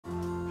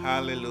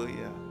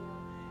Hallelujah.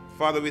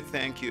 Father, we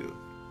thank you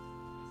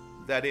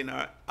that in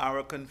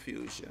our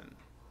confusion,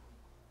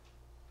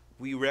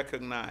 we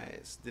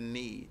recognize the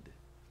need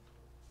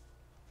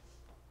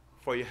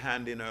for your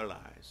hand in our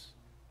lives.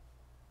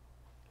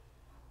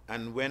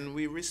 And when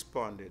we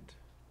responded,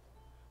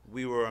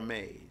 we were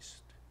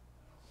amazed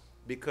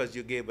because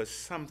you gave us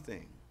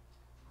something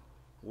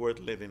worth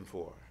living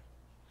for.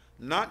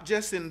 Not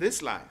just in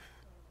this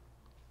life,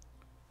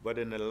 but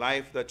in the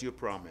life that you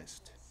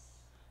promised.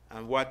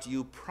 And what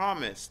you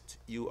promised,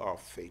 you are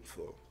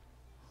faithful.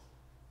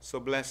 So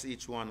bless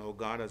each one, oh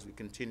God, as we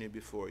continue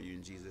before you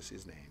in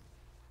Jesus' name.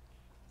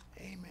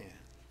 Amen.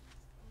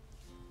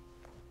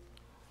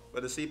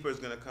 Brother Seeper is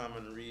going to come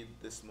and read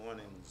this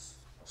morning's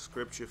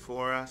scripture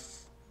for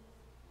us.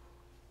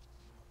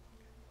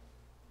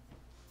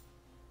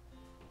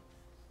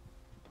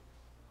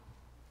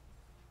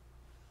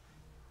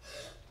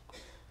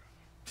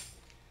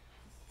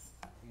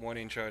 Good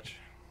morning, church.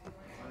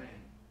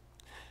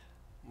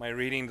 My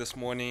reading this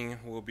morning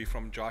will be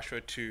from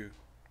Joshua 2.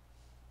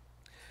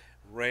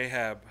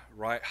 Rahab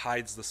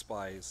hides the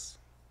spies.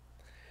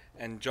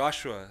 And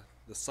Joshua,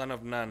 the son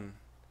of Nun,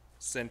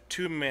 sent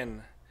 2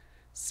 men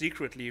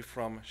secretly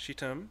from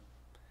Shittim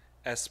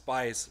as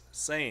spies,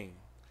 saying,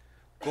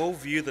 "Go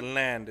view the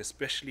land,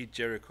 especially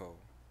Jericho."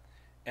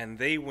 And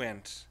they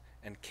went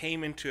and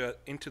came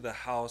into the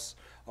house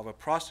of a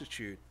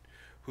prostitute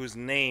whose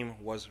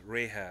name was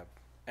Rahab,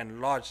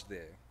 and lodged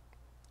there.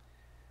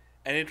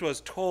 And it was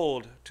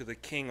told to the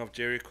king of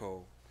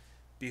Jericho,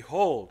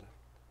 "Behold,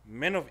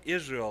 men of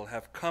Israel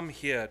have come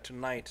here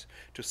tonight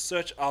to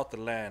search out the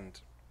land."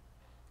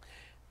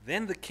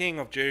 Then the king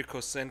of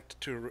Jericho sent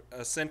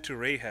to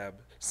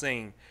Rahab,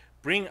 saying,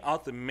 "Bring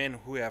out the men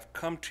who have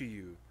come to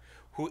you,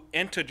 who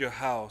entered your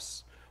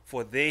house,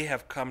 for they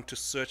have come to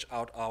search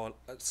out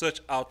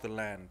the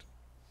land."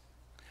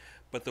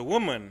 But the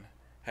woman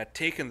had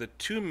taken the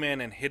 2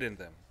 men and hidden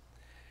them.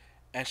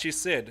 And she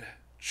said,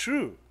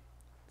 "True,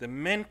 the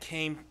men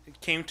came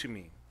to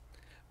me,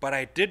 but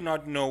I did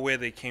not know where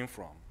they came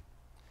from.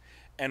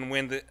 And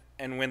when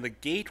the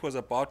gate was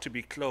about to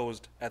be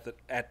closed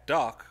at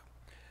dark,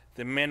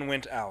 the men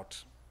went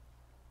out.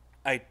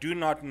 I do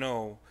not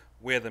know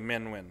where the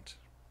men went.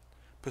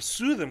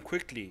 Pursue them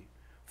quickly,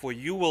 for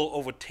you will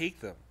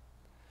overtake them."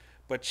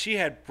 But she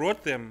had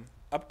brought them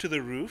up to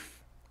the roof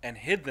and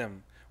hid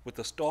them with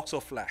the stalks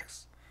of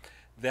flax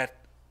that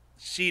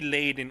she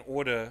laid in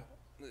order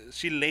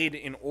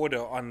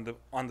on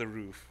the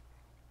roof.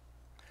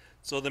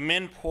 So the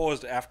men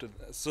pursued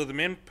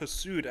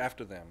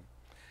after them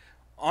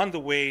on the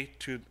way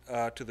to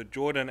the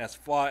Jordan as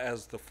far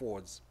as the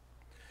fords.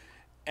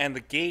 And the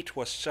gate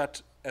was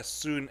shut as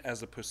soon as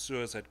the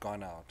pursuers had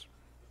gone out.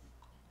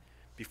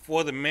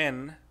 Before the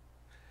men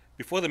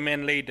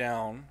lay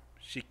down,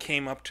 she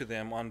came up to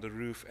them on the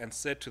roof and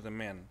said to the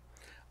men,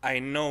 "I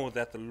know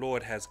that the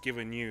Lord has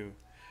given you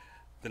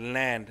the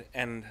land,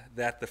 and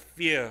that the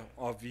fear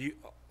of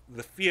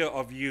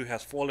you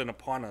has fallen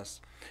upon us,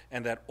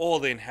 and that all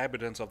the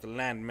inhabitants of the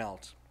land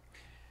melt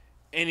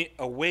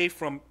away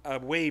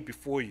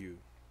before you.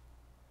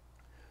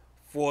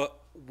 For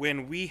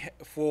we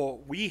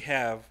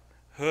have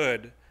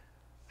heard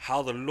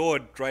how the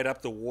Lord dried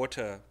up the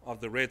water of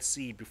the Red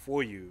Sea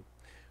before you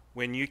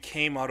when you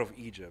came out of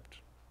Egypt,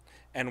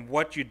 and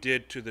what you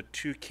did to the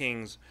 2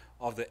 kings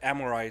of the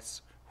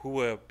Amorites who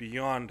were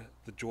beyond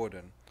the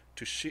Jordan,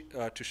 to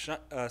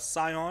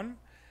Sihon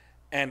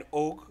and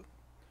Og,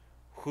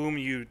 whom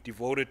you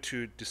devoted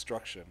to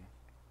destruction.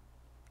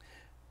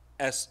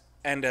 As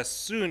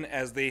soon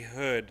as they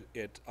heard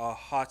it, our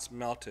hearts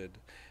melted,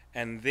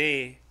 and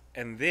there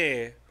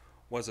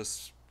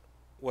was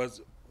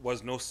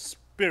no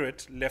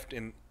spirit left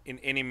in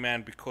any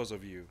man because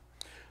of you.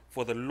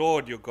 For the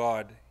Lord your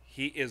God,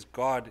 He is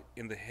God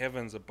in the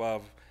heavens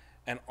above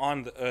and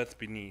on the earth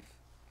beneath.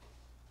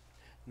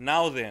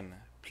 Now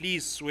then,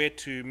 please swear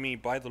to me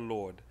by the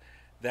Lord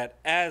that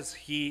as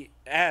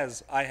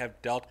I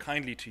have dealt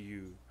kindly to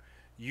you,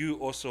 you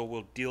also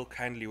will deal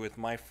kindly with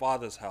my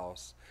father's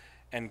house,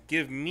 and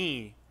give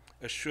me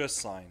a sure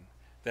sign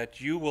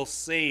that you will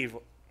save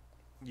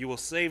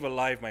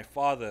alive my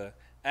father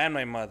and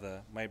my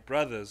mother, my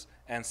brothers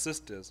and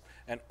sisters,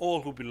 and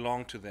all who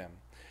belong to them,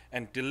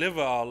 and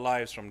deliver our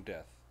lives from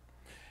death."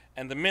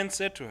 And the men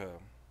said to her,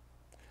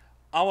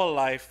 "Our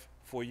life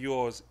for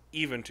yours,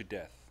 even to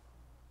death.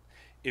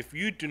 If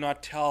you do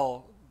not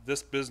tell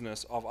this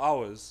business of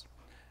ours,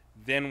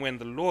 then when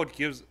the Lord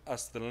gives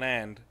us the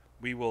land,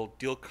 we will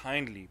deal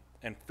kindly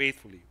and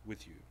faithfully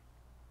with you."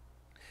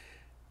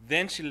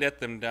 Then she let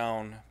them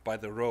down by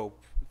the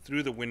rope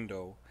through the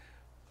window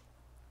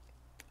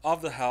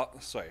of the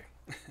house.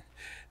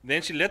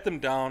 Then she let them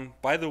down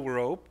by the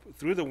rope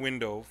through the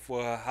window,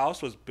 for her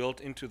house was built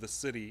into the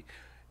city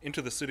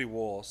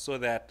wall, so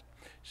that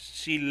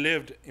she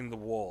lived in the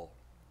wall.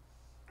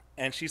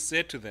 And she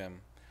said to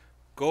them,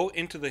 "Go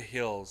into the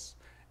hills,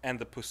 and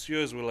the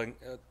pursuers will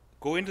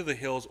go into the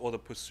hills, or the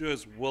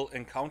pursuers will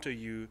encounter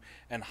you,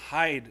 and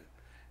hide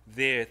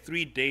there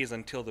 3 days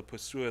until the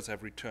pursuers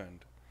have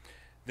returned.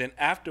 Then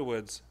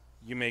afterwards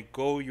you may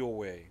go your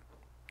way.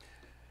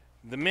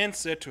 The men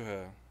said to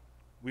her,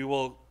 we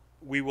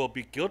will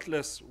be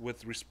guiltless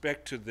with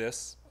respect to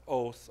this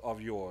oath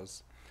of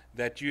yours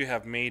that you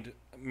have made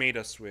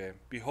us swear.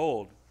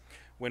 Behold,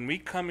 when we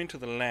come into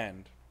the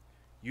land,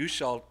 you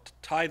shall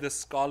tie the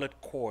scarlet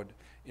cord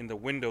in the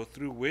window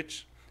through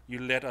which you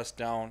let us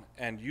down,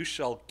 and you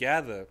shall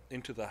gather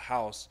into the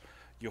house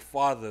your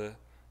father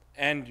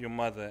and your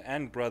mother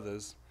and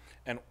brothers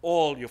and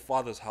all your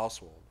father's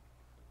household.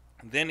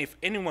 Then if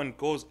anyone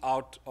goes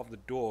out of the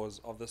doors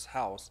of this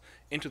house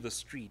into the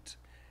street,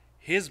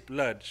 his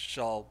blood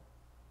shall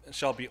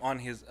be on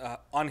his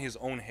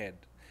own head,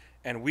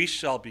 and we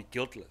shall be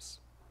guiltless.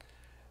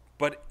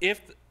 But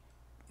if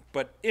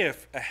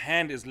a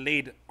hand is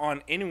laid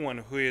on anyone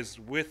who is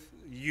with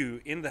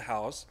you in the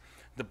house,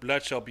 the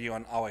blood shall be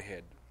on our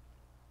head.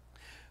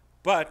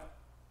 But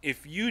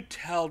if you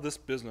tell this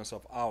business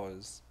of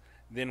ours,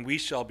 then we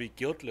shall be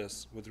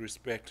guiltless with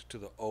respect to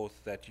the oath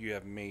that you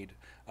have made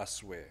us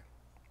swear.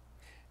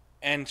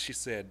 And she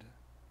said,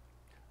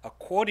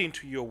 according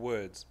to your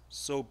words,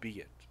 so be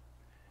it.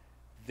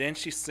 Then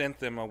she sent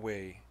them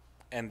away,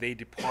 and they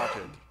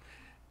departed,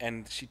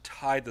 and she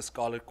tied the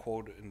scarlet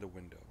cord in the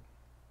window.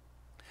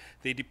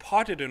 They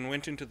departed and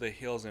went into the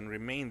hills and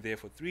remained there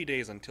for 3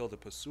 days until the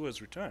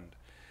pursuers returned.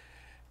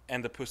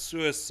 And the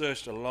pursuers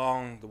searched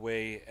along the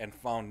way and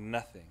found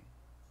nothing.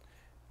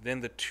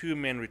 Then the 2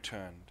 men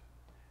returned.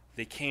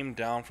 They came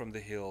down from the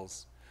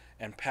hills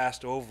and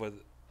passed over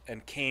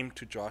and came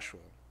to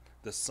Joshua,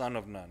 the son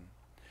of Nun,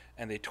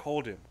 and they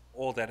told him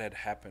all that had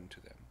happened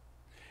to them.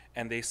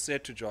 And they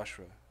said to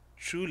Joshua,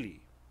 truly,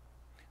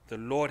 the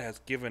Lord has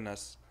given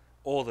us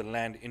all the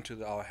land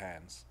into our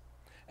hands,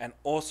 and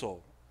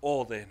also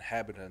all the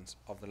inhabitants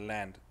of the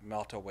land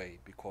melt away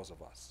because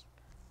of us.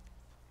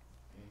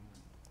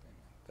 Amen.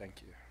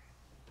 Thank you.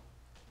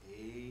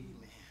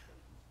 Amen.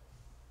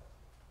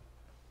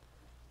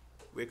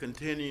 We're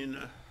continuing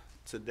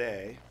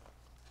today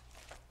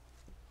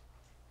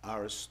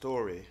our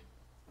story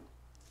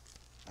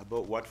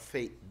about what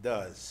faith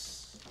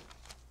does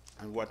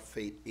and what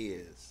faith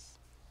is.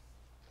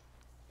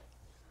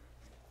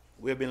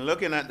 We've been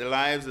looking at the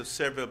lives of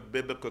several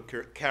biblical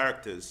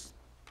characters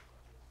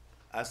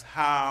as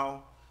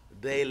how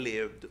they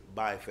lived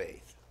by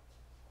faith.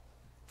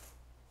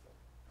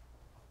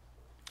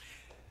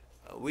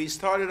 We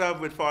started off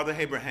with Father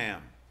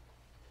Abraham.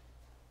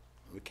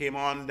 We came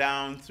on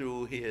down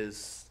through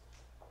his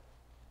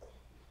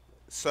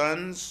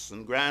sons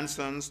and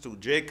grandsons to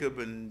Jacob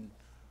and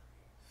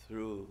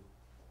through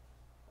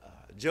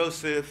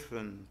Joseph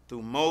and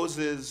through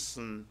Moses.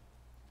 And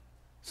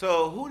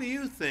so who do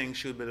you think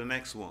should be the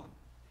next one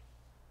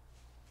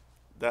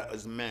that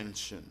was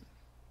mentioned?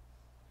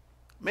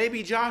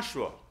 Maybe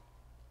Joshua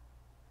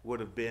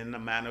would have been a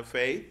man of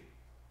faith.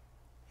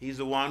 He's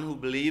the one who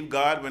believed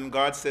God when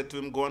God said to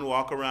him, go and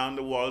walk around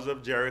the walls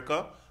of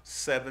Jericho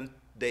 7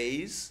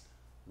 days,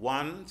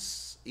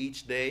 once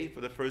each day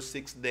for the first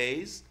 6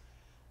 days.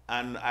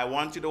 And I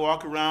want you to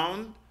walk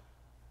around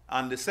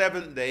on the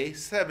 7th day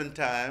 7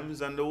 times,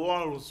 and the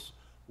walls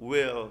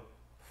will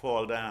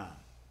fall down.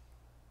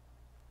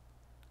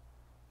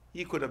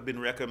 He could have been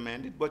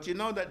recommended, but you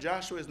know that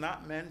Joshua is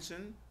not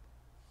mentioned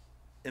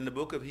in the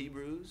book of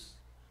Hebrews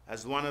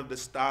as one of the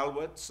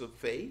stalwarts of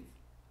faith.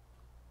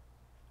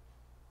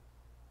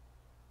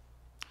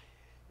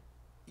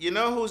 You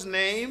know whose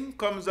name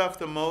comes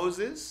after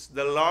Moses,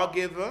 the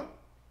lawgiver,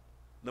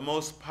 the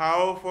most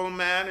powerful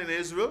man in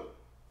Israel?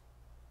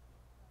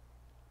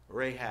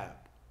 Rahab.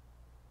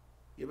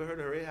 You ever heard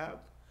of Rahab?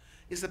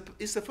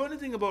 It's a funny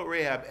thing about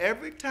Rahab.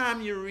 Every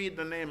time you read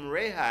the name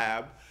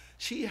Rahab,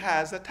 she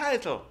has a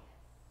title.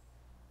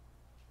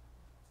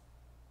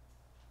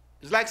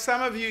 It's like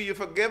some of you, you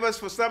forgive us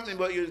for something,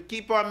 but you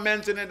keep on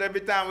mentioning it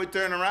every time we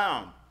turn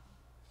around.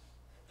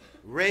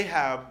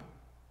 Rahab,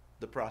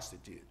 the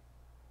prostitute.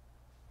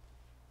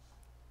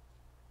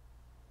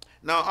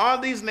 Now, all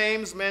these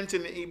names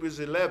mentioned in Hebrews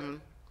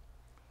 11,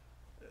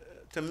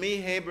 to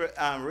me,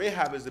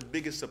 Rahab is the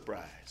biggest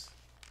surprise.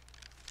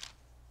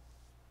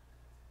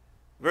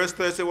 Verse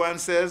 31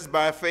 says,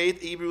 by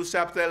faith, Hebrews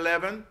chapter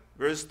 11,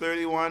 verse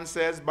 31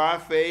 says, by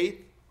faith,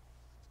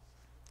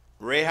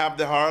 Rahab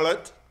the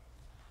harlot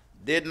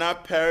did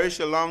not perish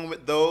along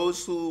with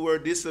those who were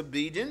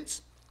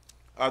disobedient,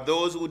 or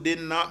those who did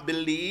not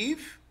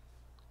believe,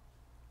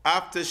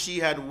 after she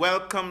had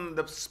welcomed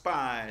the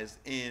spies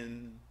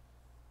in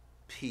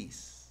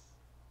peace.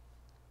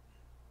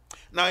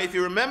 Now, if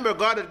you remember,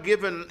 God had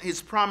given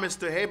his promise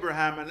to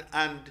Abraham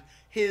and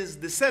his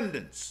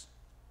descendants.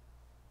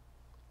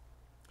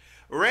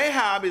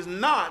 Rahab is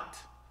not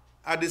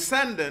a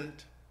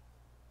descendant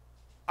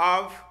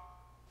of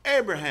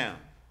Abraham.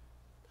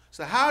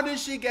 So how did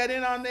she get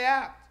in on the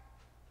act?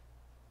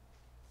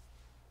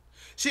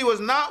 She was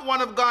not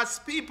one of God's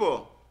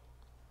people.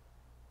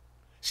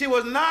 She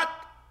was not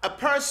a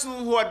person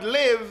who had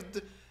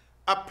lived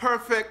a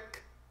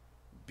perfect,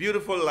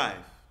 beautiful life.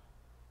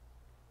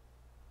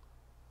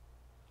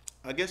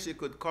 I guess you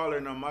could call her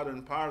in a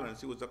modern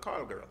parlance, she was a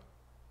call girl.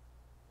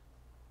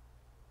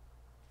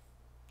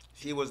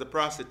 She was a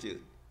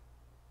prostitute.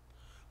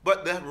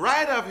 But the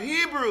writer of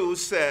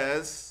Hebrews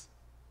says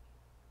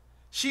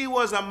she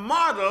was a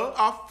model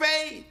of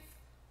faith.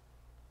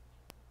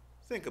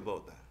 Think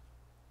about that.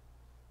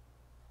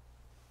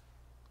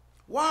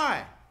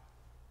 Why?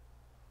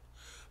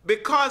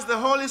 Because the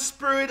Holy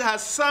Spirit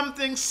has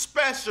something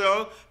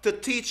special to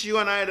teach you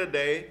and I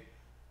today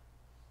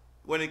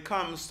when it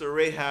comes to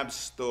Rahab's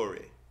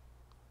story.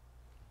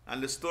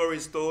 And the story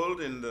is told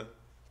in the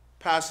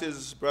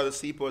passage Brother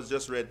Seapo has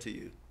just read to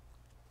you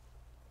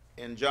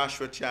in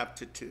Joshua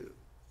chapter 2.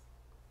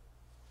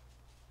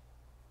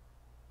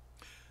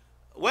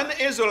 When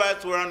the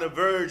Israelites were on the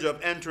verge of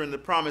entering the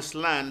promised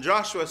land,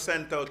 Joshua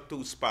sent out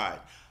 2 spies.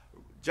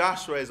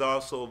 Joshua is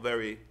also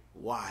very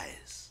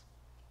wise.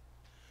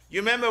 You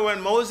remember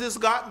when Moses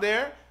got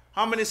there,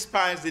 how many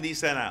spies did he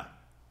send out?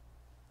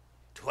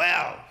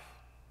 12.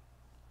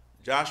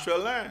 Joshua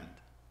learned.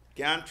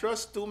 Can't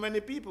trust too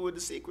many people with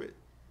the secret.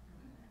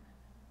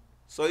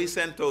 So he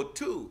sent out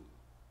 2.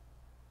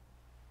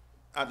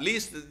 At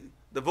least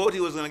the vote he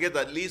was going to get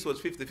at least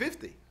was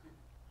 50-50.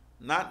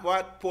 Not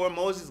what poor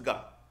Moses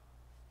got.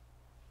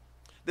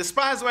 The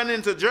spies went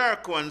into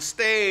Jericho and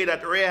stayed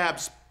at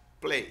Rahab's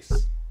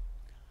place.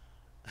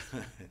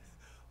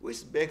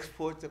 Which begs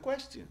forth the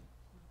question.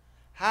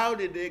 How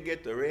did they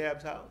get to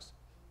Rahab's house?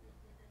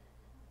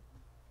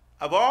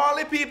 Of all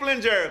the people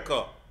in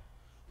Jericho,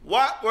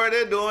 what were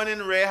they doing in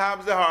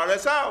Rahab's the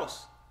harlot's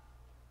house?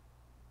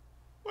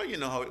 Well, you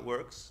know how it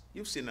works.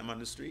 You've seen them on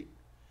the street.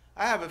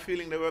 I have a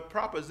feeling they were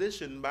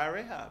propositioned by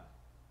Rahab.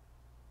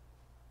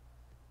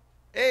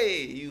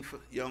 Hey, you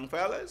young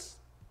fellas,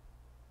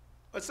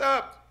 what's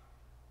up?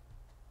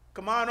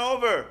 Come on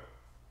over.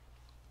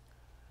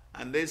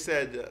 And they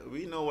said,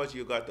 we know what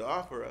you got to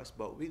offer us,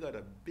 but we got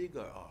a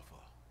bigger offer.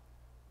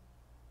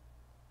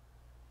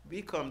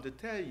 We come to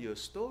tell you a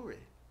story.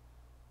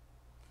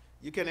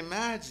 You can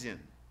imagine.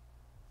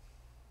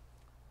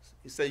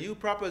 He said, you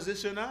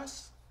proposition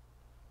us,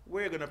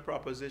 we're going to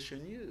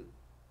proposition you.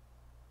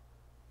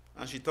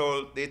 And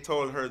they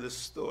told her the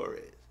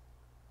story.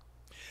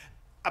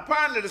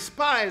 Apparently the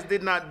spies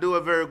did not do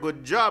a very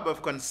good job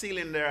of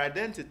concealing their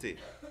identity.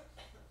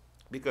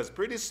 Because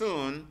pretty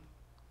soon,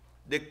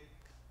 the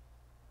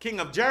king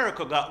of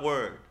Jericho got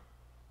word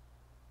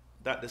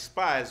that the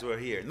spies were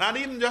here. Not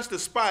even just the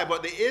spy,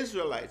 but the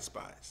Israelite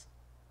spies.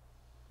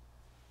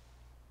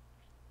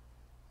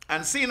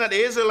 And seeing that the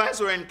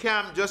Israelites were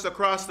encamped just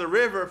across the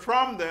river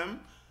from them,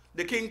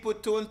 the king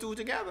put 2 and 2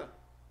 together.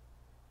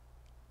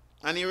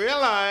 And he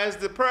realized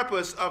the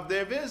purpose of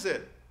their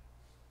visit.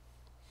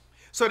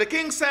 So the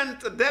king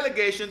sent a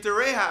delegation to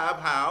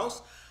Rahab's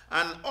house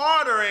and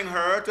ordering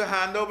her to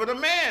hand over the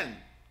men.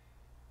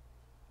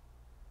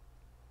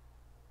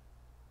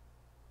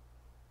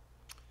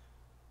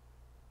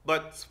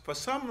 But for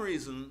some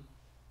reason,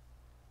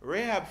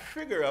 Rahab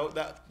figured out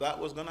that that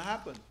was going to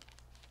happen.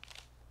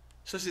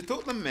 So she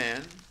took the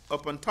men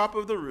up on top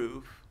of the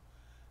roof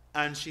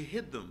and she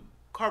hid them,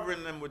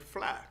 covering them with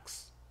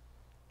flax.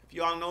 If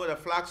you all know that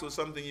flax was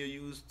something you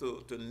used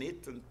to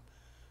knit. And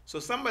so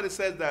somebody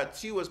said that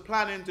she was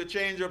planning to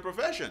change her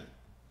profession.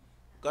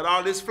 Got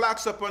all this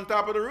flax up on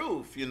top of the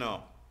roof, you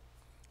know.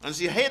 And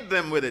she hid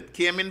them with it.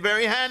 Came in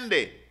very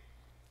handy.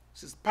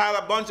 She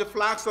piled a bunch of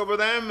flax over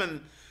them.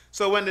 And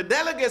so when the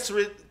delegates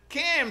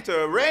came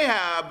to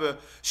Rahab,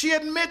 she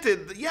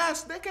admitted, that,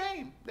 yes, they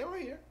came. They were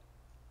here.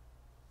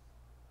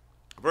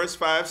 Verse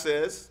 5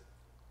 says,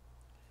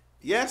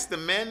 yes, the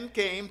men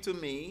came to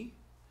me,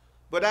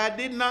 but I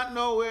did not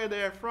know where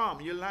they're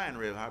from. You're lying,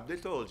 Rahab. They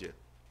told you.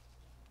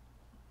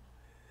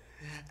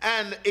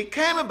 And it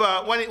came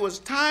about when it was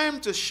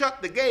time to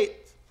shut the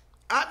gate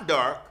at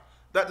dark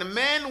that the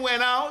men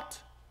went out,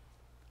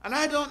 and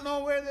I don't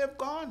know where they've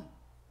gone.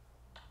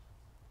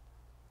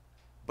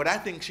 But I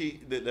think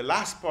the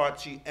last part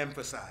she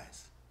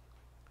emphasized.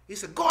 He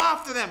said, go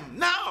after them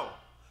now.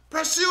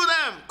 Pursue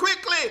them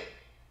quickly,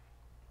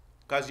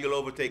 because you'll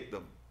overtake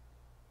them.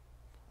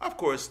 Of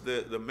course,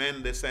 the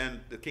men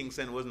the king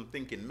sent wasn't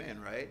thinking men,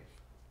 right?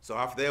 So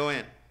off they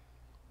went.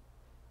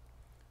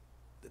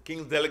 The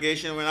king's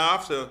delegation went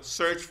off to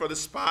search for the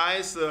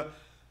spies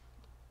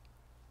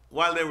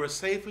while they were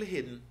safely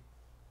hidden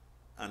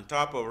on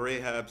top of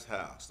Rahab's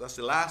house. That's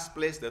the last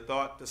place they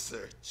thought to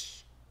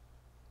search.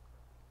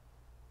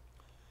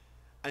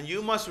 And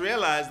you must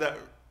realize that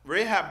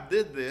Rahab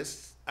did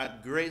this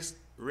at great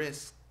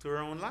risk to her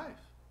own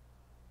life.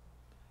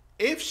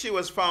 If she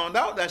was found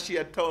out that she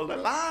had told a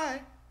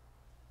lie,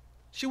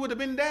 she would have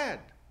been dead.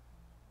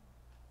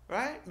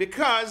 Right?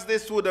 Because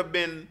this would have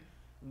been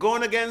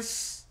going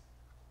against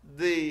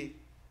the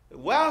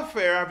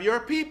welfare of your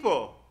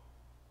people.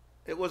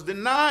 It was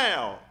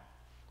denial.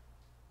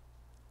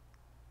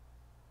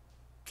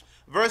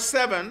 Verse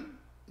 7,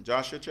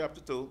 Joshua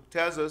chapter 2,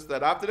 tells us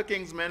that after the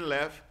king's men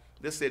left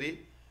the city,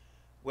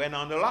 went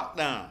on the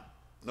lockdown.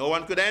 No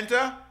one could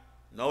enter,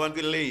 no one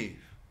could leave.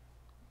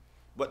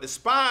 But the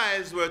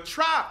spies were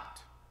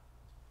trapped.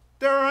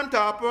 They were on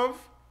top of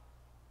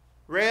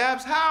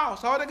Rahab's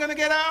house. How are they going to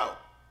get out?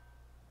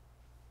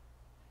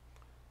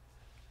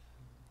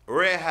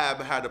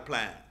 Rahab had a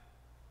plan.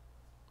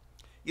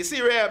 You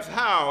see, Rahab's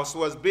house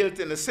was built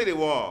in the city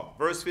wall.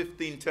 Verse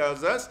 15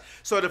 tells us.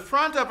 So the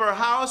front of her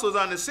house was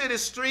on the city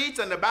streets,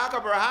 and the back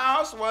of her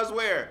house was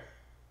where?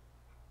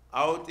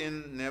 Out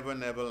in Never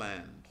Never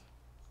Land.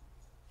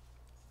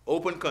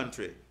 Open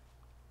country.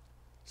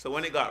 So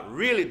when it got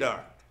really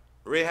dark,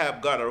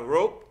 Rahab got a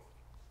rope.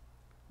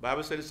 The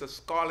Bible said it's a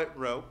scarlet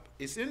rope.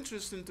 It's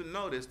interesting to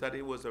notice that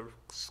it was a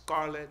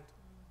scarlet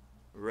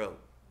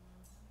rope.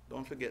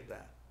 Don't forget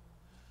that.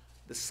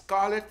 The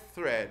scarlet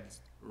thread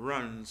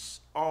runs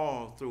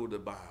all through the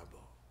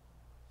Bible.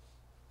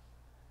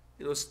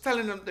 It was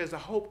telling them there's a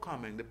hope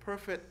coming. The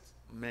perfect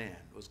man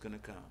was going to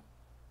come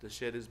to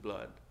shed his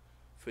blood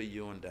for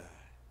you and I.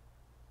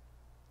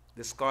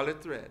 The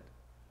scarlet thread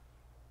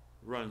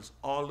runs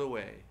all the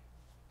way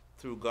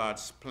through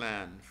God's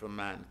plan for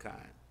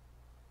mankind.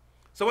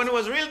 So when it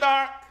was real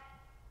dark,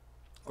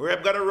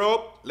 Rahab got a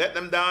rope, let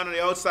them down on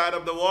the outside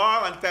of the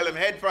wall, and tell them,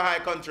 head for high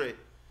country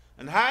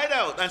and hide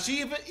out. And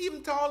she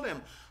even told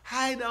them,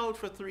 hide out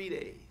for 3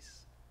 days.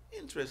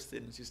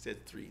 Interesting, she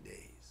said 3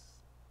 days.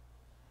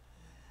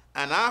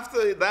 And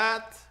after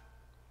that,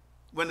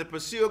 when the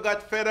pursuer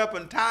got fed up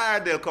and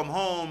tired, they'll come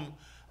home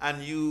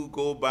and you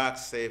go back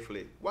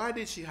safely. Why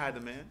did she hide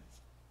the men?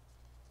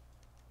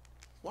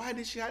 Why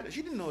did she hide them?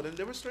 She didn't know them.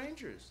 They were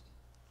strangers.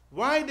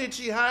 Why did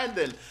she hide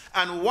them?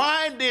 And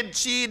why did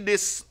she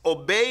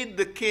disobey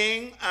the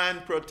king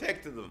and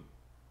protect them?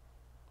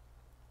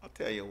 I'll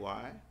tell you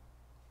why.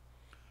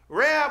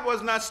 Rahab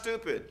was not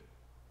stupid.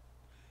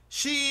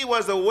 She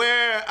was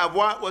aware of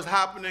what was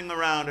happening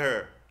around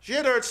her. She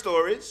had heard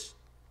stories,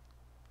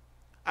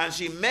 and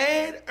she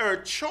made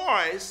her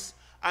choice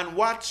on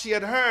what she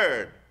had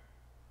heard.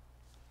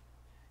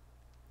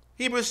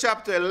 Hebrews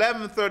chapter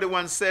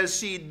 11:31 says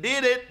she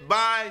did it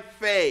by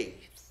faith.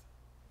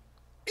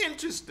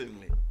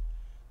 Interestingly,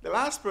 the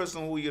last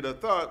person who you'd have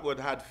thought would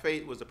have had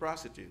faith was a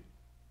prostitute.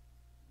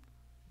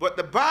 But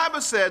the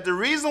Bible said the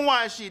reason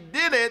why she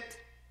did it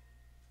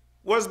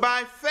was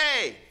by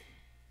faith.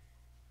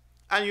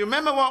 And you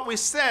remember what we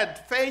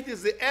said, faith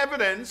is the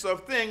evidence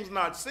of things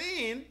not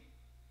seen,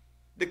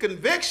 the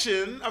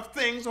conviction of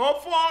things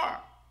hoped for.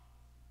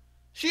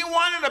 She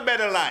wanted a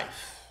better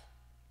life.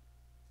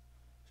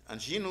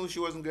 And she knew she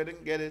wasn't going to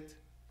get it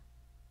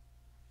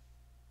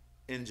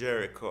in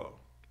Jericho.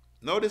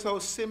 Notice how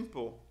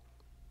simple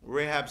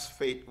Rahab's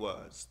faith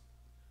was.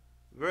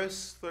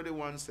 Verse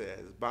 31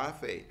 says, by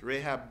faith,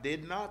 Rahab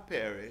did not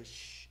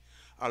perish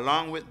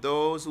along with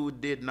those who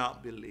did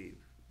not believe.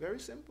 Very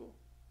simple.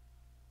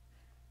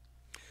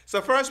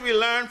 So first we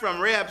learn from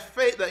Rahab's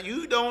faith that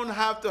you don't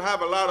have to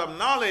have a lot of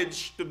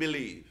knowledge to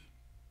believe.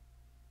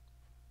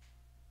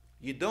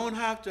 You don't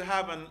have to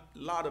have a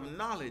lot of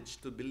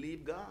knowledge to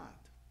believe God.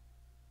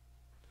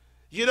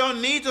 You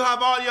don't need to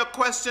have all your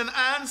questions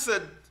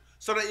answered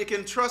so that you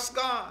can trust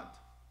God.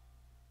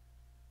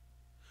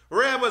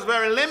 Rahab was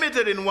very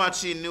limited in what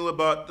she knew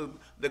about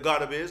the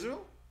God of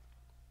Israel.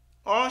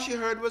 All she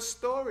heard was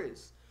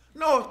stories.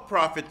 No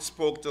prophet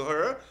spoke to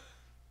her.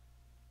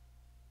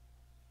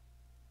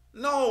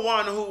 No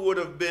one who would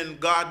have been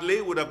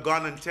godly would have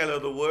gone and tell her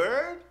the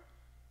word.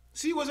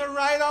 She was a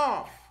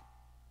write-off.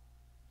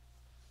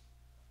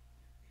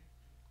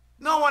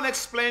 No one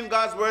explained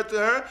God's word to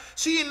her.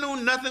 She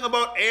knew nothing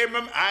about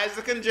Abraham,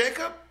 Isaac, and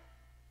Jacob.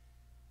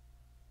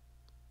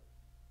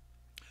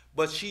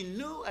 But she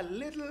knew a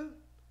little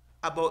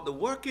about the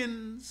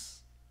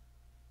workings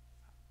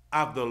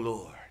of the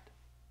Lord.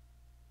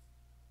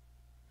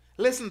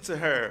 Listen to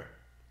her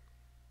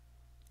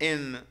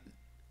in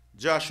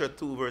Joshua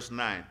 2 verse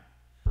 9.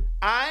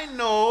 I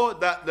know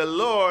that the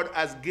Lord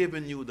has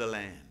given you the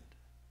land.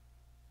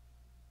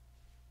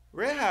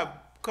 Rahab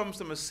comes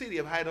from a city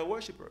of idol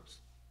worshippers.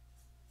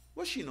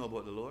 What does she know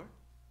about the Lord?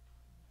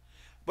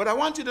 But I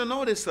want you to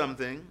notice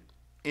something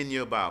in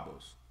your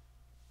Bibles.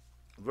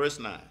 Verse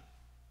 9.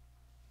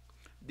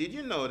 Did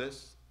you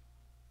notice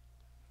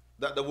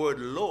that the word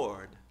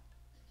Lord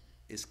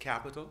is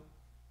capital?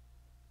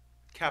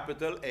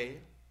 Capital A,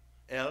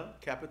 L,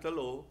 capital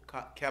O,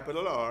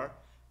 capital R,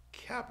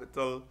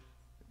 capital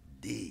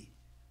D.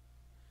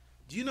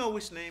 Do you know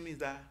which name is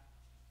that?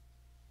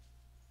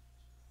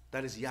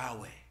 That is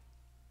Yahweh.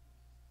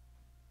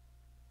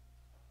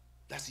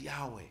 That's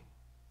Yahweh.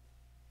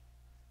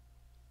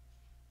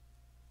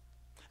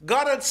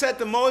 God had said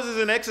to Moses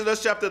in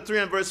Exodus chapter 3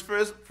 and verse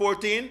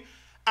 14,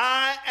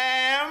 I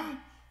am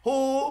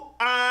who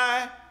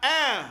I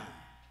am.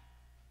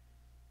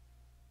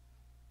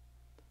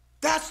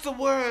 That's the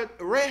word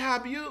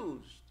Rahab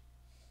used.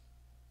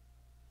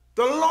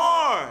 The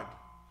Lord,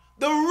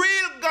 the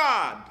real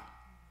God.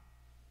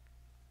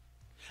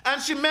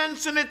 And she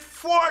mentioned it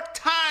 4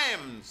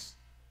 times.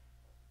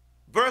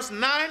 Verse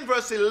 9,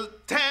 verse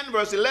 10,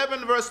 verse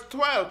 11, verse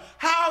 12.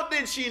 How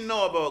did she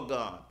know about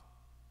God?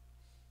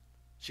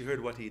 She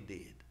heard what he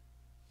did.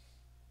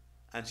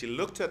 And she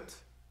looked at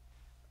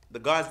the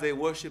gods they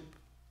worship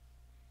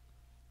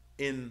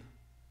in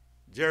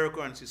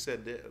Jericho, and she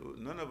said,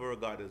 none of our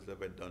God has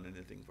ever done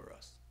anything for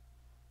us.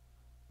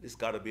 This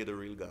got to be the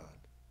real God.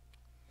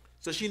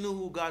 So she knew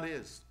who God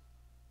is.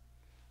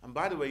 And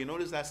by the way, you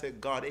notice I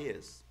said God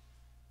is,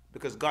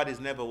 because God is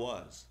never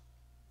was.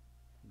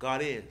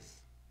 God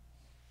is.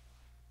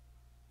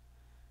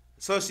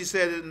 So she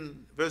said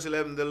in verse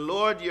 11, the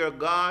Lord your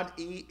God,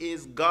 he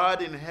is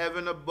God in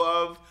heaven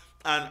above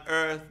and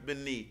earth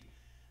beneath.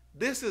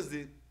 This is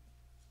the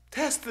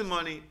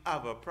testimony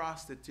of a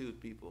prostitute,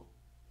 people.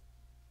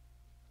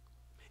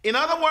 In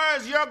other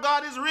words, your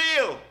God is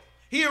real.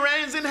 He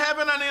reigns in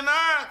heaven and in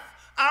earth.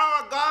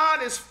 Our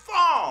God is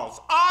false.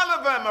 All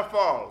of them are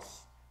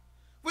false.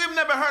 We've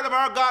never heard of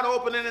our God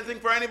open anything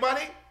for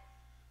anybody.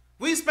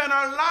 We spend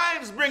our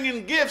lives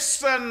bringing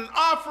gifts and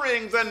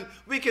offerings, and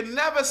we can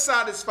never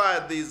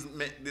satisfy these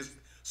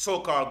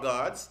so-called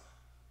gods.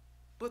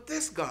 But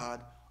this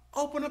God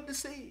opened up the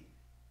sea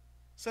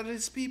so that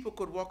his people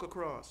could walk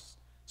across.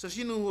 So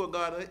she knew who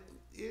God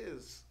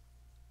is.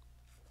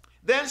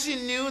 Then she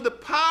knew the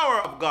power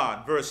of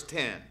God, verse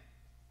 10.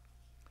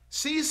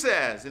 She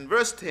says in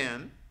verse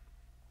 10,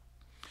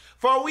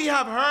 for we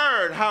have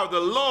heard how the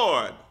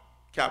Lord,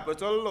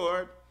 capital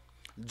Lord,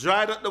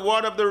 dried up the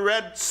water of the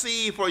Red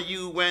Sea for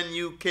you when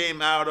you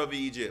came out of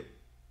Egypt.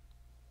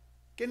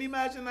 Can you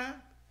imagine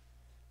that?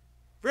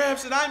 Rahab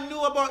said, I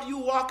knew about you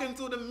walking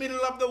through the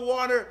middle of the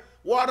water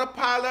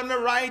pile on the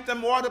right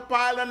and water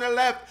pile on the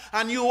left,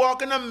 and you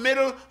walk in the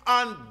middle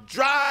on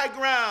dry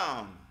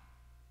ground.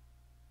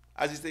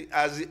 As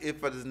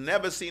if it has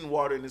never seen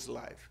water in his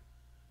life.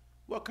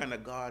 What kind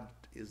of God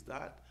is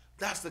that?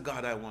 That's the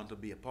God I want to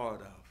be a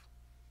part of.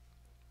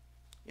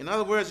 In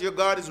other words, your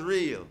God is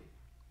real.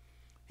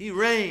 He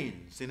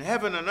reigns in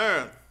heaven and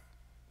earth.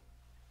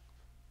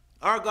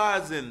 Our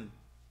gods in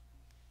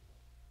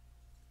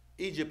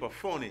Egypt are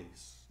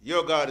phonies.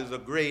 Your God is a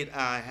great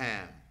I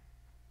am.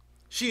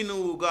 She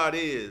knew who God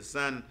is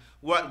and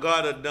what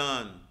God had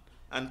done.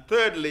 And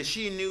thirdly,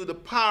 she knew the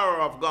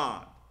power of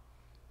God.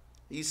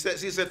 She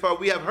said, for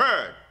we have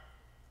heard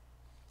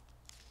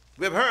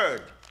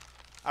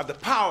of the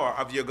power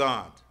of your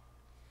God.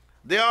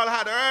 They all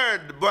had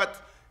heard,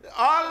 but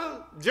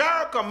all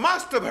Jericho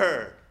must have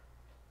heard.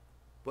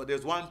 But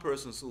there's one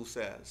person who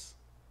says,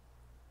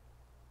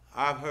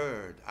 I've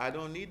heard. I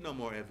don't need no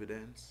more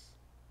evidence.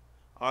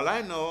 All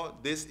I know,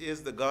 this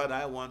is the God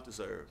I want to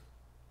serve.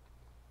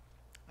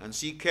 And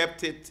she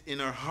kept it in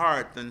her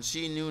heart, and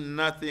she knew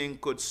nothing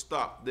could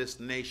stop this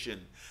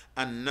nation,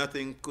 and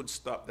nothing could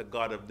stop the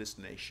God of this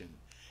nation.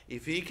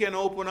 If he can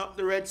open up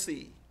the Red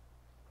Sea,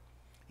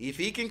 if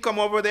he can come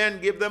over there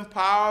and give them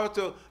power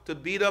to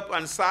beat up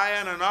on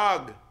Sihon and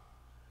Og,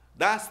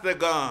 that's the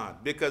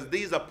God, because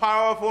these are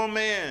powerful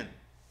men.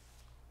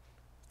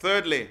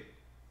 Thirdly,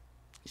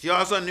 she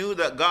also knew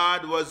that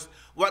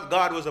what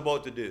God was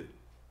about to do.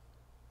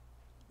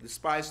 The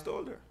spies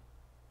told her,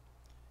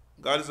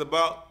 God is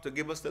about to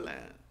give us the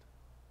land.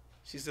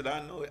 She said,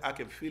 I know it. I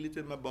can feel it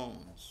in my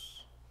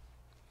bones.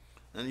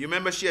 And you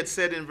remember she had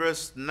said in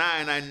verse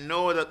 9, I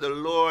know that the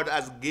Lord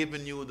has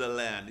given you the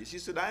land. She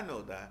said, I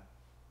know that.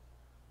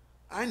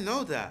 I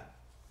know that.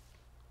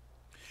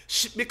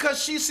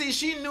 Because she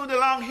knew the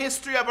long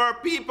history of our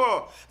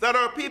people, that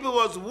our people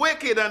was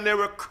wicked and they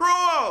were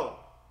cruel.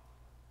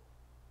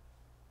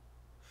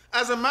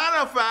 As a matter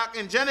of fact,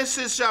 in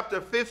Genesis chapter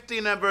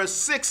 15 and verse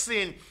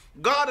 16,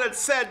 God had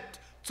said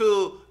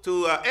to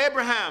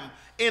Abraham,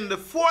 in the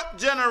 4th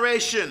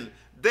generation,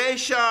 they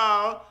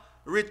shall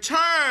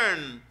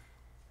return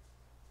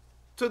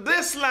to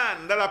this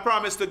land that I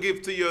promised to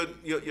give to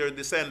your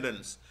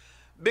descendants.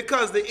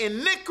 Because the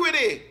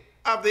iniquity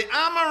of the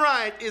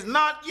Amorite is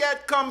not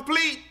yet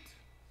complete.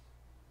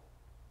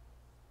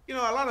 You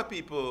know, a lot of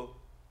people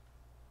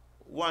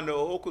wonder,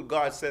 how could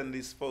God send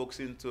these folks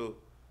into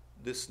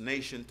this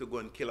nation to go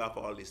and kill off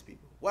all these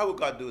people? Why would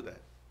God do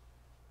that?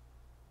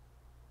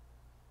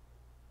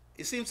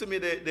 It seems to me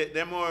that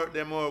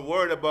they're more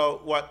worried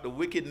about what the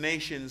wicked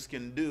nations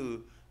can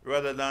do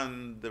rather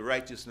than the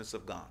righteousness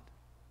of God.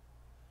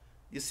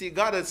 You see,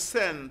 God has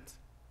sent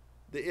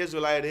the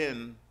Israelite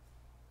in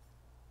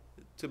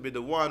to be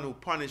the one who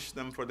punished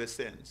them for their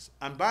sins.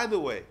 And by the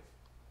way,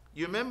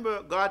 you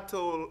remember God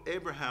told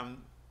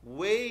Abraham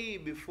way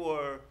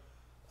before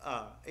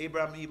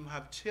Abraham even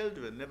had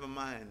children, never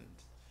mind.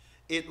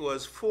 It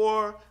was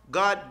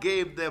God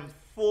gave them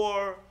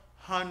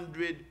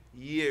 400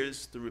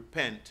 years to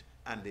repent,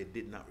 and they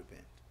did not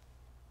repent.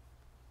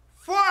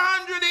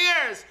 400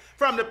 years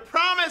from the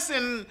promise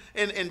in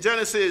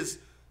Genesis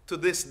to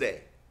this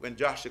day when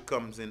Joshua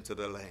comes into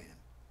the land.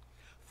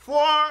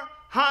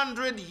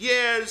 400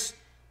 years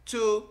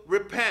to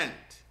repent.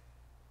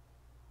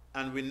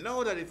 And we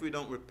know that if we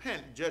don't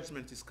repent,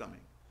 judgment is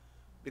coming.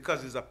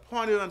 Because it's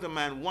appointed unto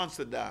man once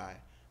to die,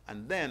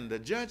 and then the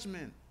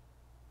judgment.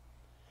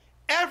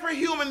 Every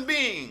human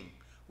being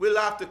will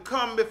have to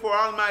come before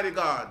Almighty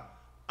God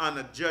on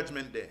a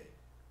judgment day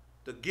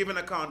to give an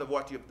account of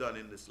what you've done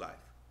in this life.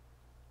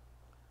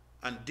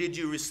 And did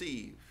you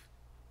receive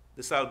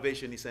the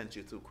salvation he sent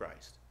you through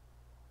Christ?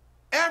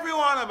 Every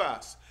one of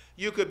us.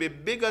 You could be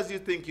big as you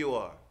think you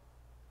are.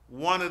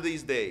 One of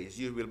these days,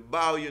 you will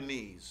bow your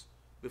knees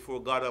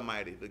before God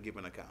Almighty to give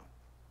an account.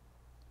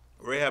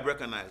 Rahab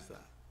recognized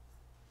that.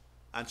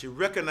 And she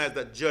recognized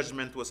that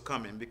judgment was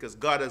coming because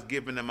God has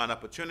given them an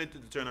opportunity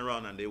to turn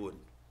around and they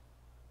wouldn't.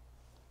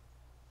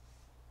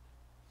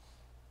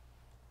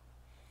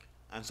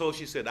 And so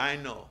she said, I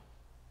know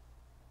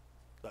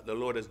that the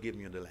Lord has given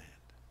you the land.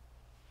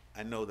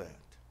 I know that.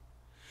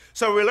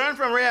 So we learn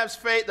from Rahab's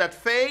faith that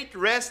faith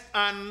rests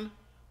on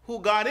who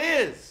God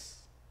is,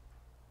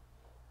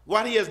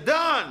 what he has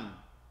done,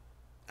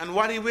 and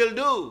what he will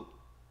do.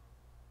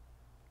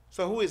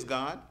 So who is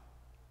God?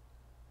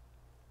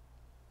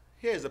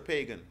 Here's a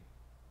pagan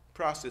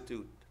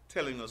prostitute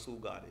telling us who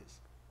God is,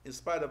 in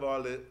spite of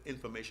all the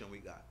information we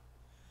got.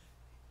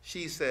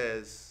 She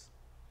says,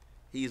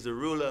 he's the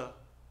ruler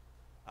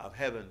of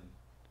heaven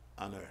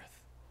and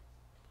earth.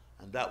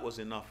 And that was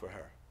enough for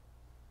her.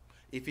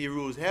 If he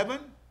rules heaven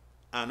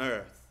and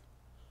earth,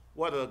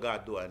 what other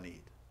God do I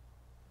need?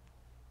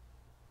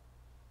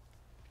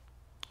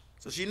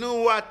 So she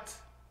knew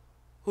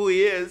who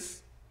he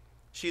is.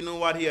 She knew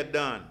what he had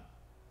done.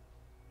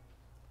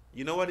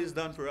 You know what he's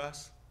done for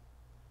us?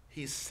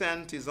 He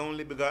sent his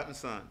only begotten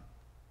Son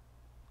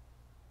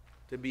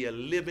to be a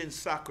living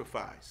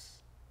sacrifice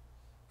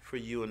for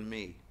you and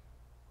me.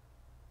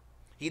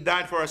 He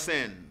died for our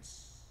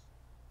sins,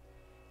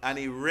 and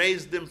he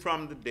raised him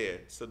from the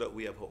dead so that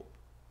we have hope.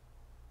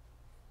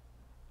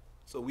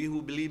 So we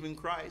who believe in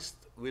Christ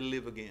will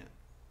live again,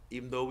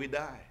 even though we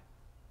die.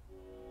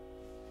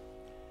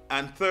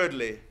 And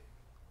thirdly,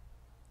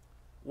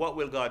 what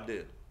will God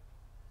do?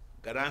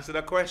 God answered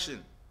that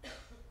question.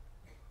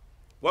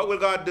 What will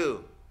God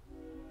do?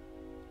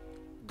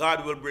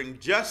 God will bring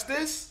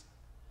justice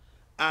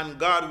and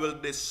God will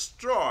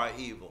destroy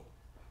evil.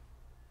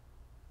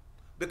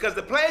 Because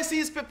the place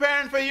he's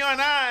preparing for you and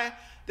I,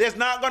 there's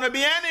not going to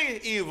be any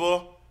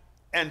evil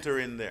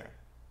entering there.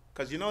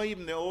 Because you know,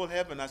 even the old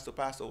heaven has to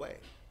pass away.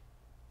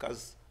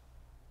 Because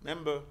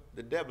remember,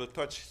 the devil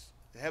touched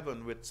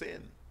heaven with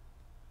sin.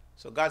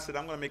 So God said,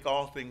 I'm going to make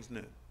all things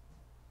new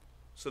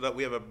so that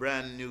we have a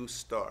brand new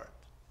start.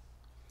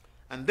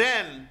 And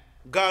then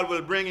God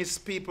will bring his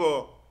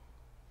people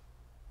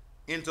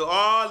into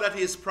all that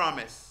he has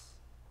promised.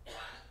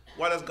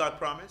 What has God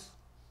promised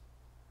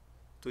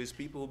to his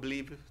people who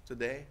believe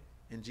today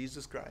in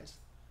Jesus Christ?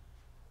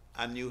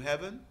 A new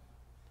heaven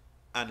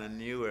and a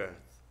new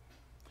earth,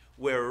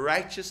 where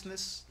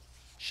righteousness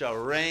shall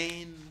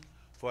reign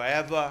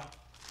forever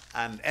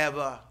and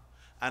ever.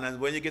 And then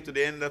when you get to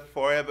the end of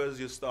forevers,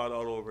 you start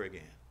all over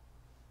again.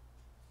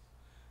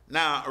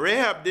 Now,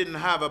 Rahab didn't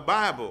have a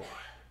Bible.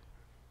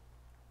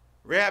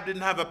 Rahab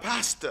didn't have a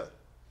pastor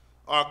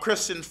or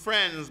Christian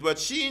friends, but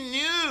she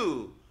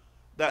knew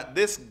that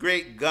this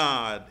great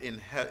God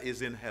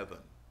is in heaven.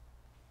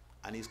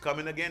 And he's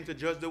coming again to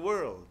judge the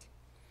world.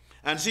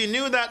 And she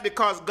knew that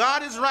because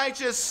God is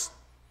righteous,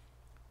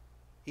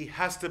 he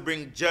has to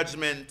bring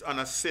judgment on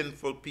a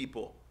sinful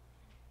people.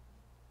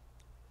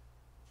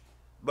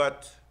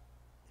 But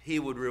he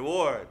would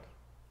reward,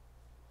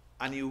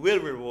 and he will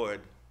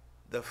reward,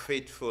 the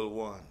faithful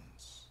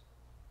ones.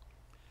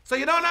 So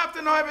you don't have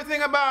to know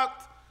everything about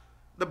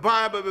the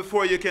Bible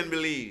before you can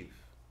believe.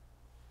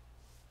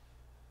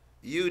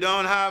 You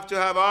don't have to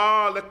have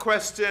all the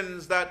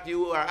questions that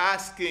you are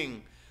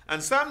asking.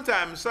 And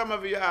sometimes some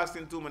of you are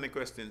asking too many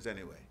questions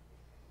anyway.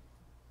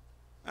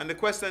 And the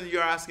question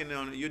you're asking,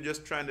 you're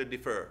just trying to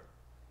defer.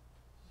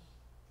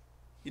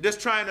 You're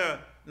just trying to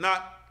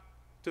not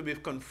to be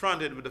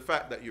confronted with the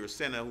fact that you're a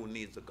sinner who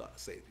needs a God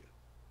Savior.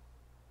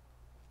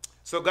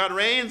 So God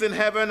reigns in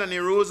heaven and he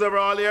rules over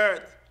all the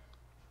earth.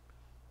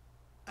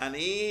 And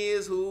he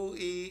is who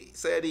he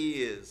said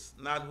he is,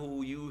 not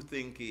who you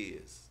think he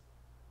is.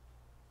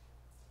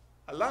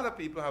 A lot of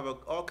people have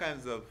all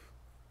kinds of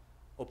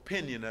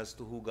opinion as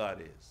to who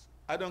God is.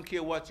 I don't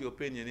care what your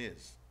opinion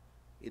is.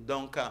 It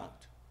don't count.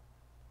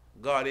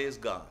 God is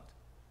God,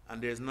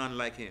 and there's none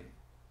like him.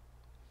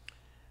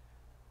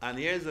 And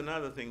here's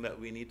another thing that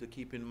we need to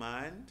keep in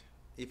mind.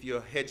 If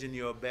you're hedging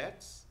your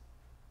bets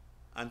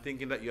and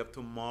thinking that you have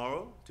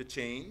tomorrow to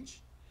change,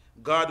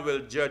 God will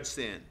judge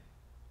sin,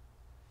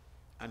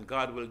 and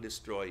God will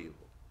destroy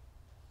evil.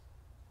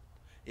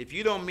 If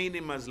you don't meet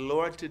him as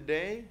Lord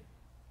today,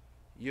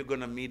 you're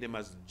going to meet him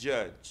as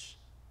judge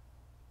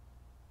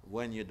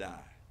when you die.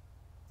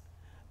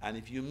 And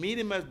if you meet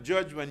him as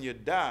judge when you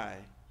die,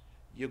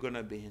 you're going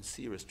to be in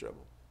serious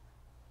trouble,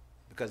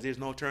 because there's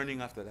no turning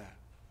after that.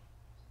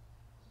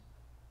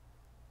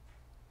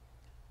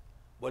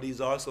 But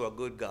he's also a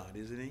good God,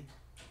 isn't he?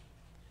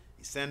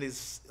 He sent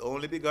his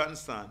only begotten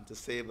Son to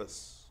save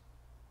us.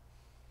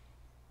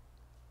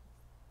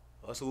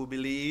 Us who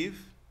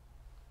believe,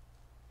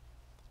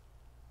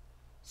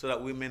 so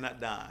that we may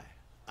not die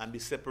and be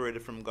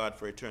separated from God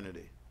for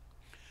eternity.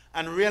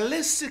 And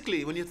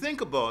realistically, when you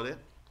think about it,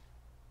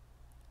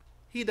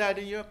 he died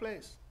in your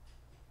place.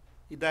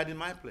 He died in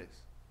my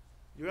place.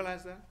 You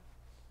realize that?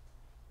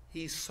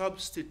 He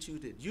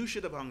substituted. You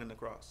should have hung on the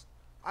cross.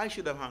 I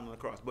should have hung on the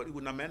cross, but it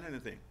wouldn't have meant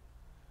anything,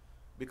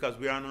 because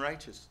we are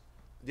unrighteous.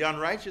 The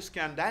unrighteous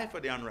can't die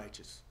for the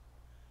unrighteous.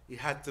 He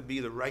had to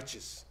be the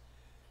righteous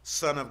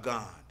Son of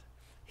God.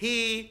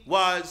 He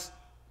was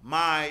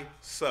my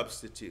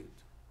substitute.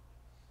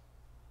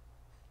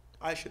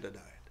 I should have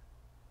died.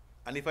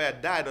 And if I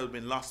had died, I would have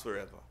been lost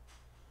forever.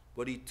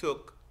 But he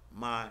took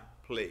my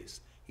place.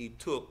 He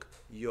took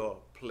your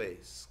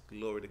place.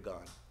 Glory to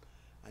God.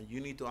 And you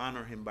need to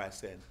honor him by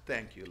saying,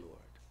 thank you, Lord.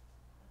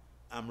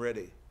 I'm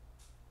ready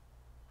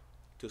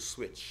to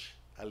switch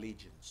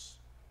allegiance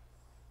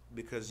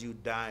because you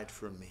died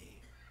for me.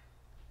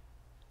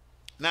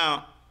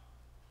 Now,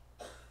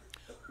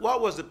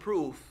 what was the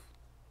proof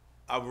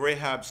of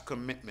Rahab's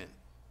commitment?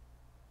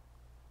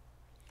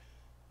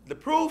 The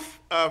proof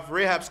of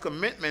Rahab's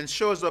commitment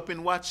shows up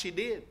in what she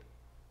did.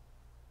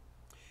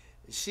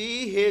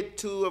 She hid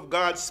two of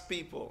God's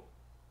people.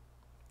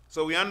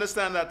 So we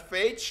understand that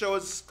faith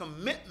shows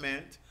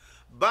commitment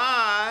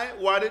by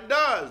what it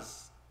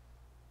does.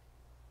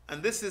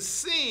 And this is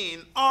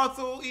seen all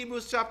through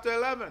Hebrews chapter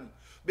 11.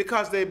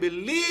 Because they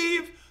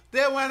believed,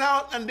 they went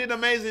out and did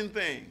amazing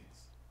things.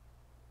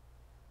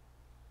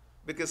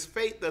 Because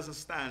faith doesn't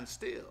stand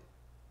still.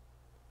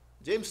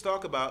 James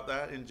talked about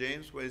that in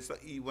James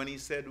when he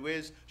said,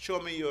 show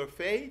me your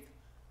faith,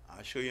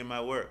 I'll show you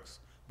my works.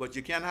 But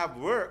you can't have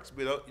works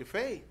without your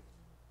faith.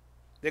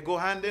 They go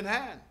hand in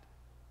hand.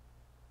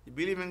 You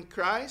believe in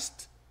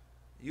Christ,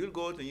 you'll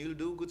go out and you'll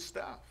do good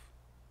stuff.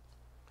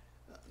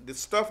 The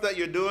stuff that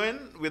you're doing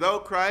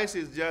without Christ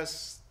is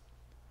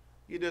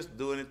you're just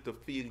doing it to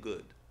feel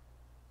good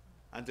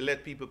and to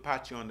let people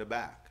pat you on the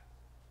back.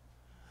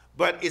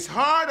 But it's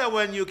harder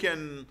when you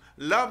can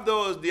love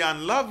those, the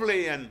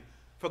unlovely, and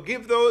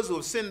forgive those who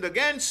have sinned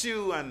against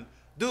you and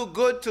do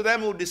good to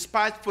them who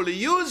despitefully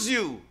use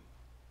you.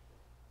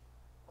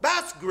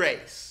 That's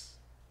grace.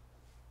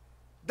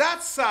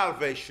 That's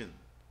salvation.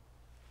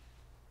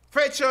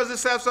 Faith shows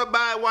itself up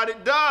by what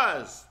it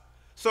does.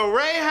 So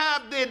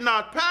Rahab did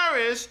not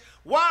perish.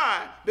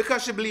 Why?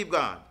 Because she believed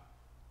God.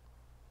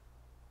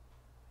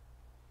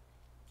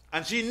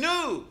 And she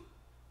knew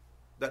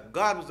that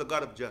God was the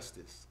God of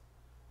justice.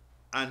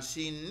 And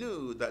she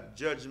knew that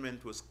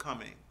judgment was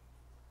coming.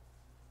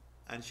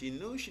 And she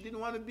knew she didn't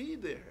want to be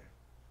there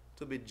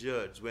to be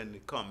judged when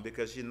it come,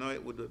 because she knew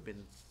it would have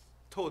been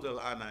total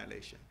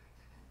annihilation.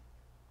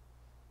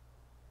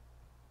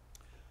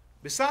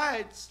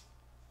 Besides,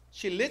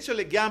 she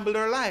literally gambled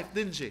her life,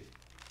 didn't she?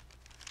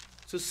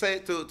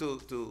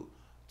 To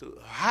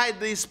hide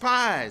these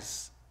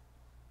spies.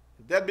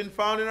 If they'd been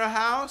found in her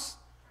house,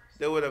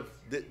 they would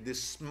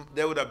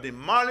have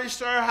demolished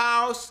her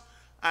house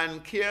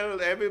and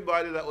killed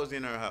everybody that was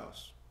in her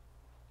house.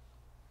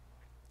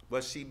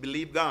 But she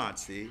believed God,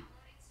 see?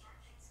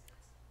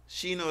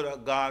 She knew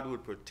that God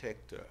would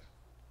protect her.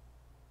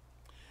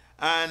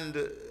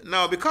 And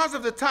now, because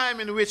of the time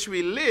in which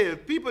we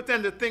live, people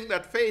tend to think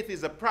that faith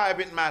is a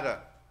private matter.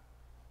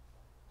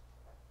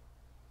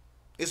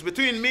 It's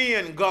between me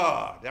and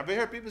God. Have you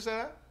heard people say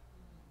that?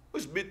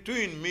 It's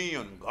between me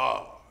and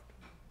God.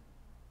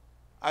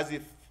 As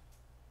if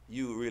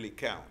you really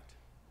count.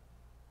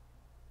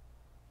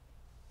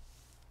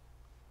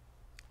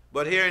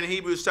 But here in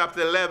Hebrews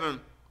chapter 11,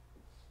 it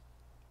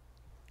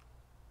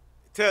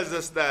tells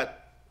us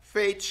that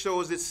faith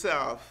shows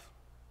itself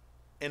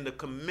in the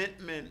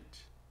commitment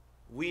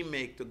we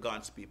make to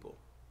God's people.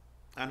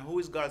 And who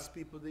is God's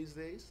people these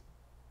days?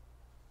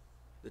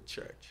 The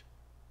church.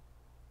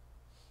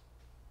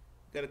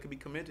 You got to be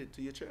committed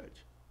to your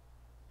church.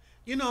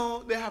 You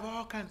know, they have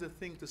all kinds of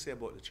things to say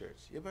about the church.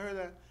 You ever heard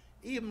that?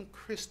 Even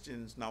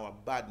Christians now are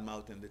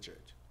bad-mouthing the church.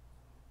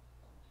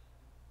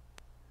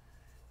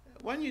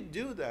 When you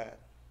do that,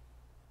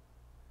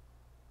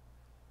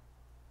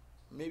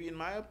 maybe in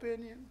my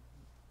opinion,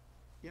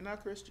 you're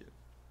not Christian.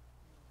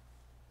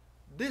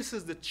 This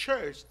is the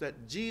church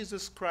that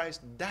Jesus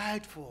Christ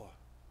died for,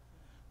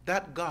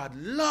 that God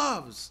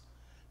loves.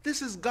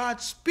 This is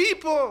God's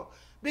people.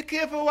 Be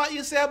careful what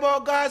you say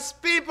about God's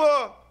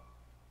people.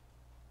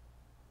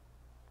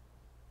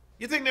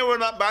 You think there were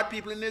not bad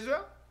people in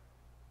Israel?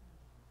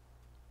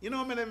 You know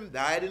how many of them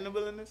died in the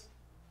wilderness?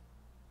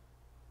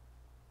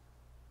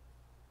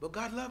 But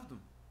God loved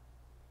them.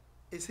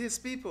 It's his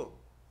people.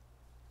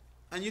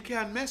 And you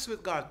can't mess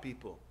with God's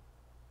people.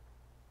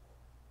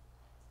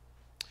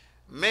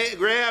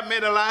 Rahab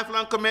made a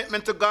lifelong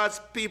commitment to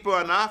God's people,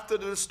 and after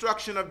the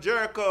destruction of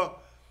Jericho,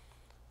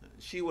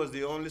 she was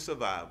the only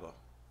survivor.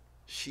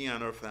 She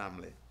and her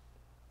family.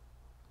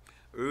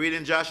 We read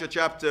in Joshua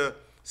chapter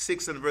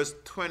 6 and verse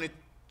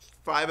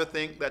 25, I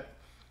think, that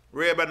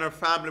Rahab and her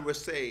family were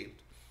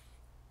saved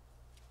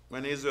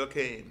when Israel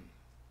came.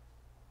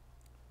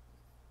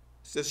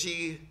 So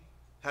she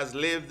has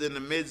lived in the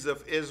midst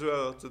of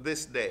Israel to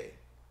this day.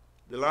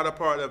 The latter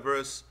part of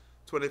verse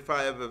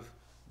 25 of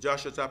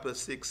Joshua chapter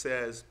 6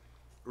 says,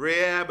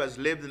 Rahab has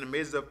lived in the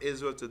midst of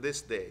Israel to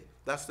this day.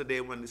 That's the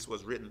day when this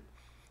was written.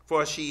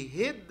 For she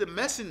hid the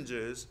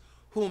messengers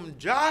whom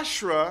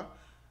Joshua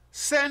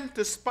sent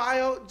to spy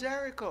out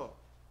Jericho.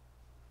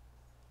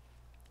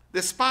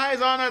 The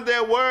spies honored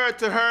their word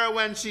to her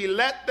when she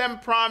let them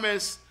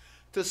promise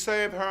to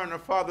save her and her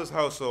father's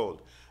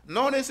household.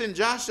 Notice in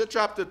Joshua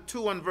chapter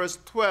 2 and verse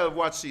 12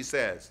 what she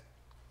says.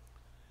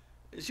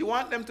 She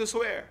wants them to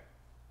swear.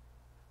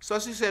 So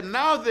she said,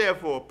 now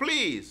therefore,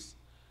 please,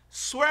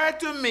 swear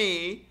to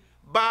me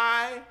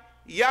by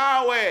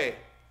Yahweh.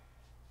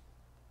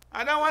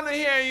 I don't want to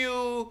hear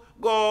you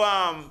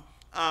go,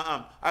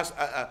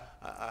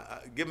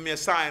 give me a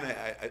sign,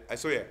 I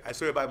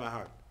swear by my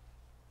heart.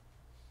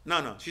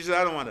 No. She said,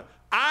 I don't want to.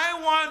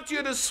 I want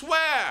you to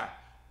swear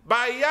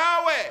by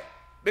Yahweh,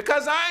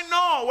 because I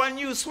know when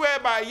you swear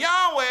by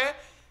Yahweh,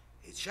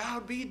 it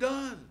shall be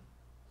done.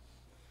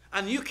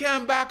 And you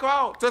can't back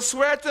out. To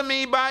swear to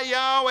me by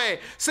Yahweh,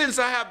 since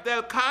I have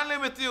dealt kindly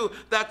with you,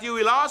 that you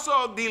will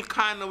also deal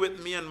kindly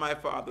with me and my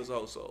father's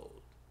household.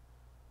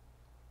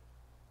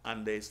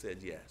 And they said,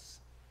 yes,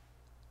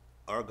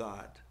 our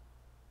God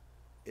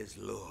is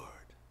Lord.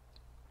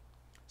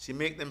 She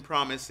made them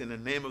promise in the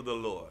name of the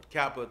Lord,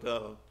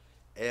 capital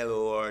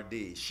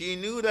L-O-R-D. She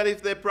knew that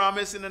if they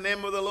promised in the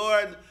name of the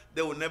Lord,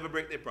 they would never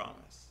break their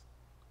promise.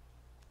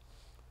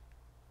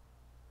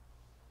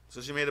 So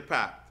she made a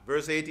pact.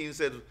 Verse 18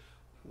 said,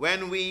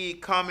 when we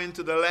come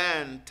into the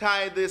land,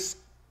 tie this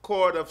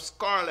cord of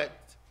scarlet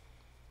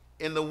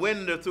in the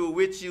window through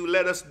which you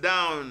let us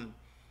down,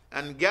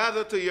 and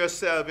gather to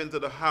yourself into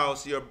the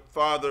house your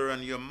father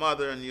and your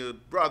mother and your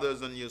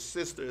brothers and your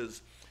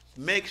sisters.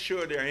 Make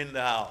sure they're in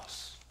the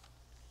house.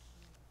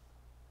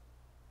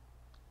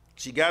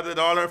 She gathered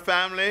all her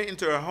family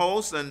into her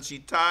house, and she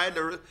tied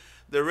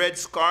the red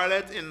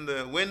scarlet in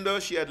the window.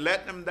 She had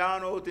let them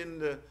down out in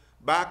the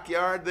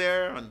backyard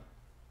there.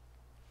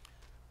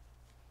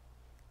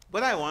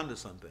 But I wonder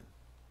something.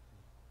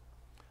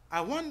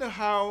 I wonder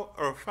how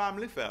her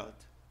family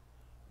felt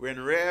when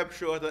Rahab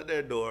showed at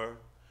their door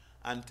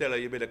and tell her,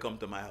 you better come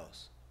to my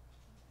house.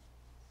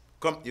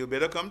 You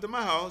better come to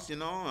my house,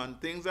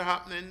 and things are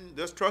happening.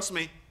 Just trust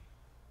me.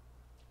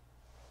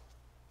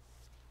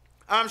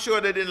 I'm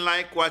sure they didn't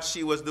like what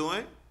she was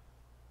doing.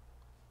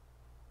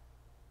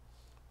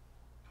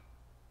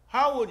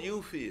 How would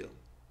you feel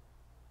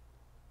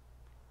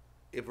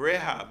if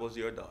Rahab was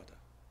your daughter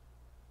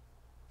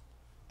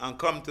and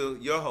come to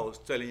your house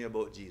telling you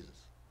about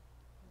Jesus?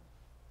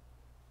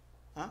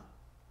 Huh?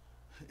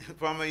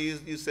 Probably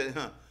you said,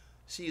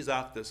 she's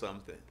after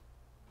something.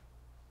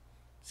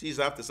 She's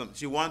after something.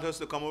 She wants us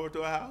to come over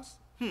to her house?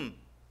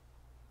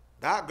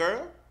 That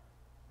girl?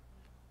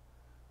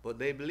 But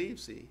they believed,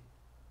 see.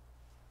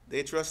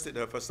 They trusted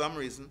her for some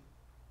reason.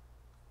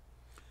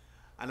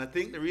 And I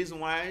think the reason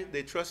why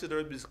they trusted her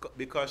is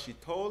because she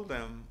told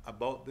them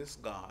about this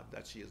God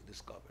that she has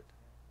discovered.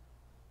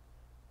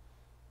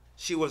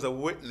 She was a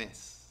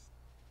witness.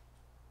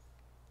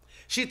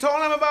 She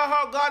told them about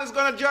how God is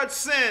going to judge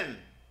sin.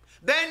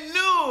 They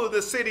knew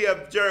the city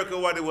of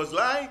Jericho, what it was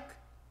like.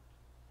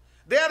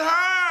 They had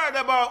heard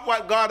about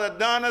what God had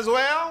done as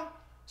well.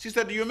 She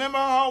said, do you remember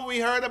how we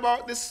heard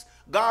about this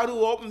God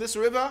who opened this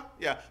river?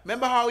 Yeah.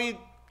 Remember how he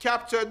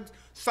captured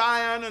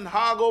Sihon and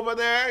Og over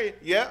there?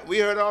 Yeah, we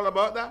heard all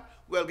about that.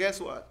 Well, guess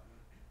what?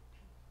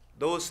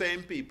 Those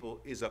same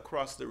people is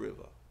across the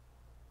river.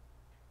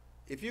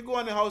 If you go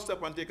on the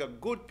housetop and take a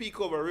good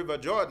peek over River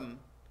Jordan,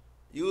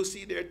 you'll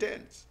see their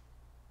tents.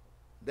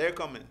 They're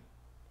coming.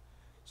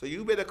 So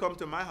you better come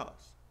to my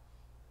house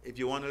if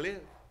you want to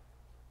live.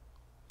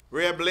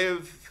 Rahab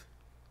lived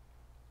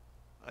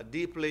a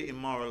deeply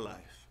immoral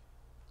life.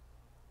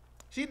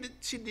 She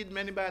did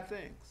many bad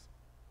things.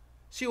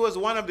 She was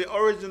one of the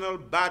original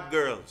bad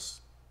girls.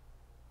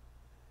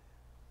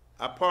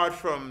 Apart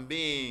from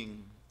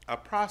being a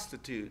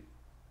prostitute,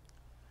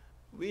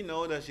 we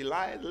know that she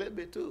lied a little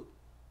bit too.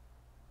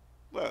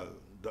 Well,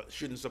 that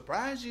shouldn't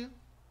surprise you.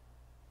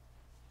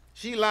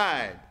 She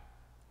lied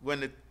when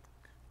the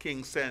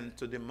king sent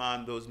to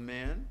demand those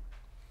men.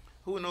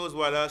 Who knows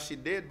what else she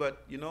did,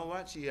 but you know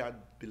what? She had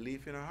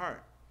belief in her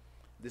heart.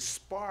 The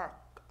spark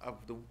of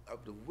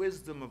the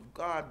wisdom of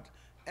God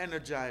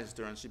energized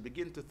her, and she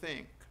began to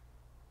think.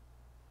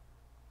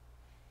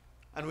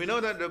 And we know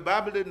that the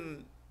Bible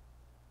didn't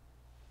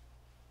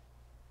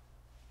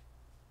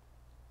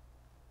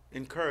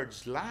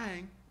encourage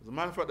lying. As a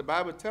matter of fact, the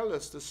Bible tells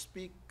us to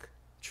speak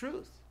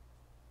truth.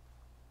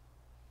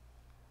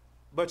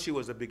 But she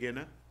was a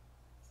beginner.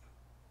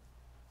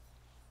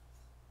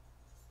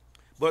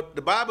 But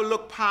the Bible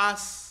looked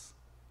past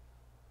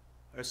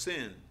her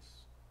sins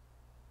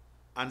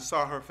and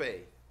saw her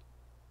faith.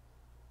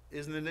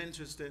 Isn't it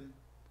interesting?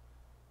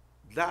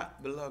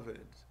 That,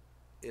 beloved,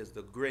 is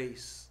the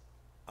grace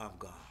of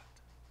God.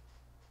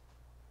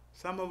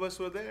 Some of us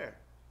were there.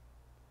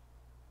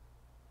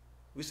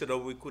 We said, oh,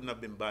 we couldn't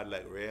have been bad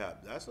like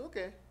Rahab. That's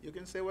okay. You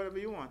can say whatever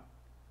you want.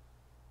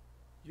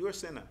 You're a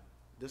sinner,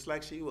 just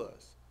like she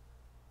was.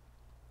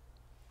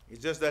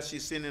 It's just that she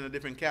sinned in a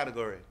different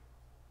category.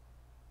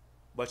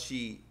 But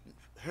she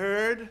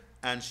heard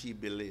and she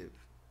believed.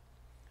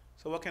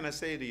 So what can I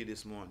say to you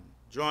this morning?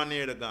 Draw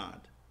near to God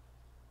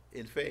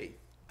in faith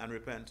and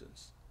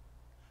repentance.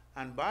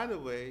 And by the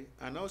way,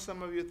 I know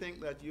some of you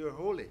think that you're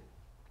holy.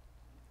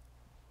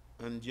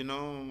 And you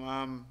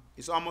know,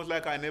 it's almost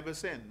like I never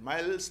sinned.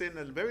 My little sin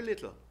is very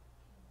little.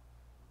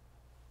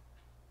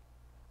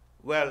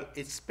 Well,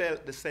 it's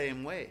spelled the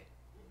same way.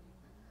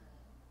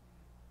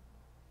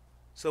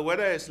 So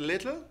whether it's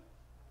little,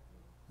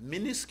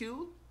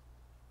 minuscule,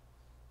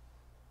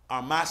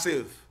 or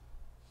massive,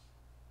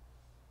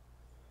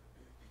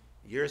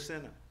 You're a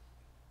sinner.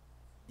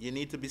 You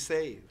need to be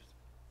saved.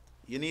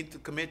 You need to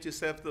commit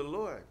yourself to the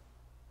Lord.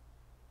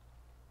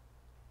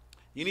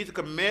 You need to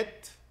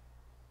commit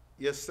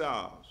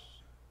yourselves,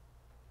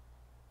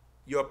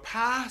 your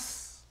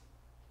past,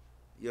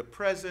 your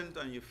present,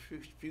 and your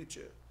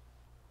future.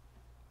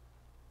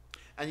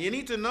 And you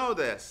need to know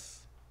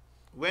this.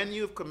 When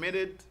you've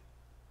committed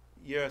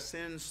your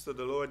sins to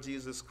the Lord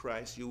Jesus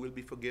Christ, you will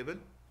be forgiven.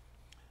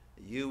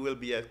 You will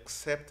be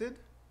accepted.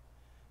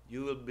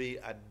 You will be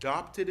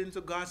adopted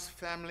into God's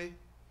family.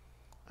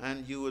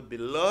 And you will be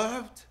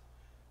loved.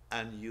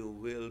 And you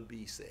will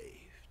be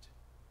saved.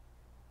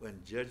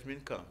 When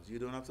judgment comes, you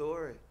don't have to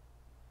worry.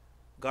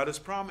 God has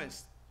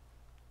promised.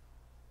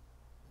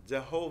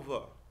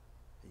 Jehovah,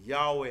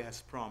 Yahweh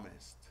has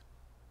promised.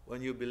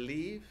 When you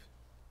believe,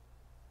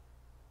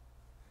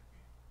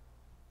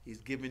 He's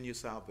given you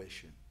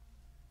salvation.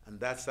 And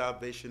that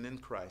salvation in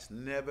Christ,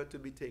 never to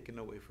be taken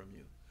away from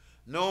you.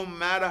 No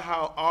matter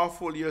how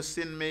awful your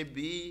sin may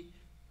be,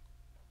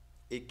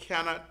 it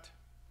cannot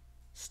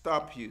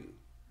stop you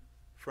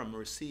from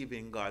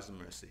receiving God's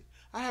mercy.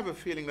 I have a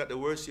feeling that the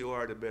worse you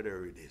are, the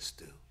better it is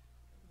too.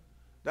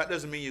 That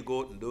doesn't mean you go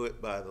out and do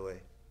it, by the way.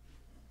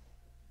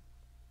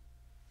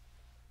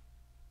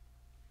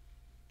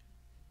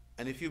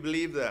 And if you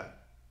believe that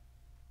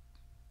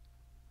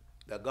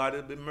God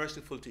will be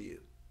merciful to you,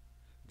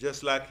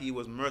 just like He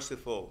was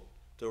merciful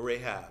to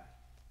Rahab.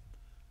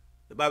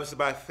 The Bible says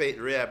by faith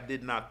Rahab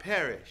did not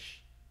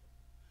perish,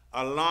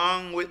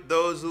 along with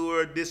those who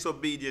were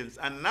disobedient.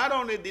 And not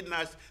only did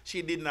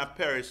she not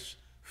perish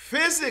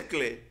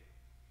physically,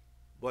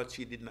 but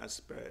she did not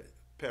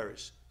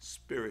perish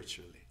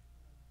spiritually.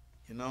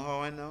 You know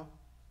how I know?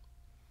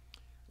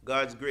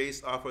 God's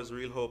grace offers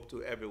real hope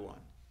to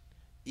everyone,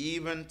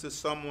 even to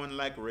someone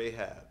like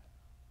Rahab,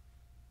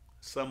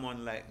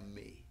 someone like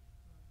me,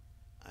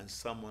 and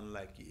someone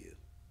like you,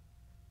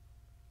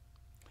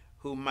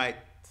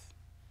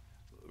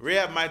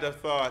 Rahab might have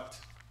thought,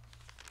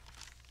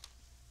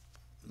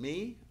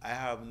 me, I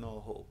have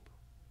no hope.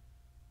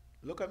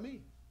 Look at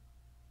me.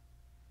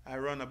 I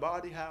run a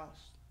body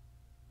house.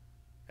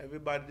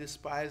 Everybody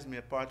despises me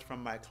apart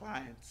from my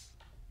clients.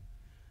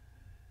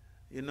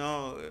 You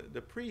know,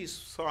 the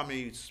priest saw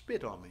me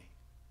spit on me.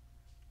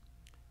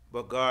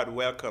 But God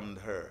welcomed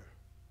her.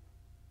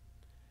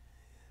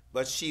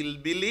 But she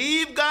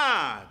believed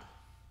God.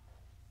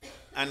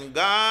 And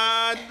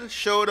God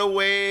showed a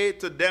way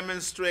to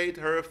demonstrate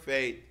her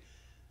faith.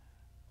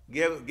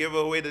 Give her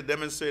a way to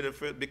demonstrate her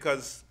faith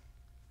because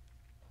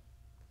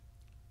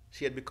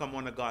she had become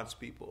one of God's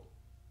people.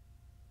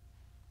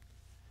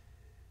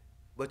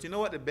 But you know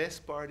what the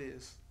best part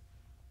is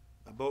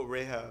about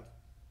Rahab?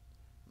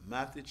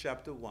 Matthew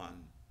chapter 1,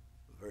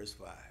 verse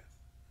 5.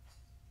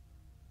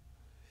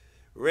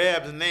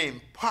 Rahab's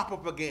name pop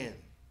up again.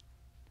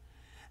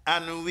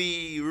 And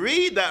we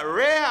read that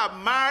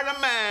Rahab married a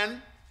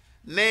man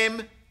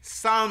named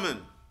Salmon.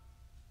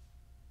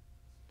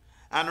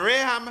 And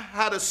Rahab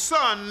had a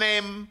son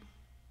named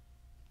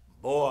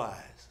Boaz.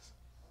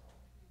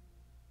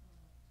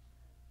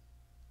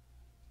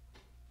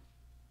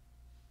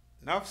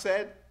 Enough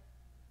said.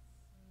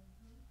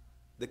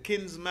 The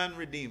kinsman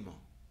redeemer,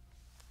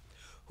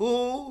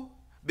 who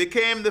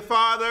became the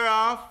father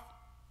of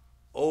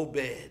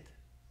Obed.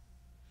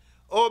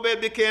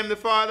 Obed became the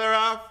father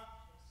of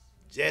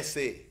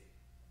Jesse.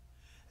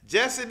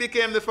 Jesse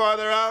became the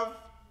father of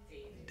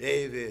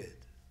David.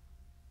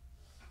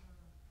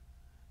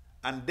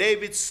 And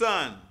David's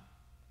son,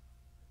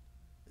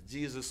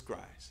 Jesus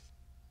Christ.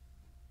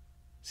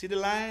 See the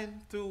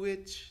line through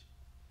which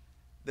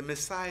the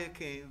Messiah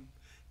came?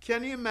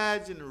 Can you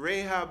imagine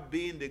Rahab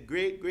being the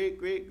great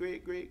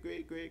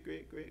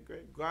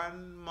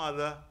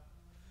grandmother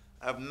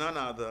of none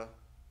other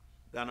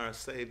than our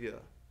Savior,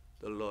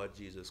 the Lord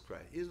Jesus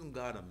Christ? Isn't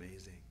God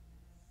amazing?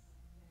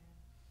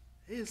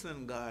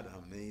 Isn't God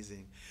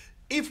amazing?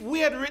 If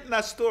we had written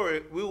that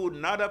story, we would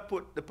not have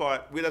put the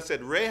part, we'd have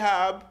said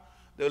Rahab,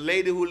 the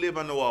lady who lived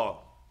on the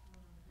wall.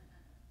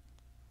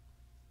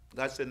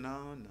 God said,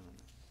 no.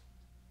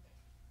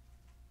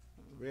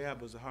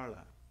 Rahab was a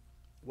harlot.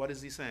 What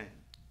is he saying?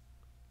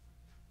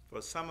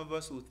 For some of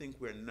us who think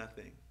we're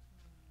nothing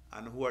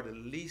and who are the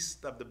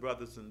least of the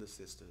brothers and the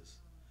sisters,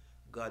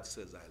 God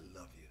says, I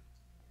love you.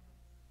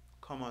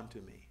 Come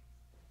unto me,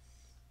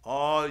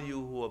 all you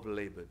who have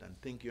labored and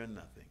think you're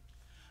nothing,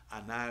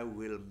 and I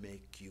will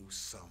make you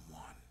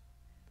someone.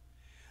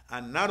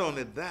 And not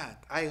only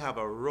that, I have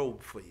a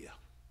robe for you.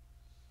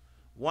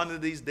 One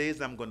of these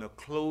days, I'm going to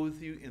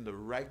clothe you in the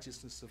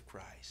righteousness of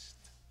Christ.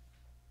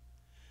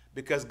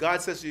 Because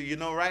God says to you, you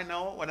know, right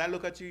now, when I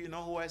look at you, you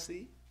know who I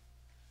see?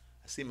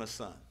 I see my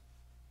son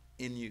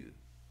in you.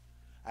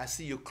 I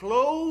see you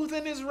clothed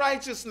in his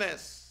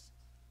righteousness.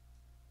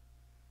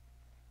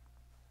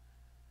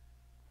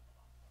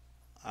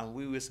 And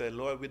we will say,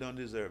 Lord, we don't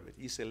deserve it.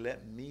 He said,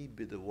 let me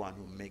be the one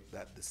who make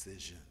that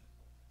decision.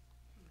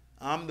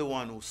 I'm the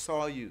one who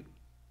saw you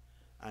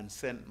and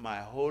sent my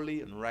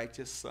holy and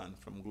righteous son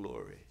from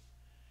glory,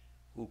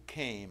 who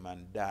came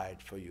and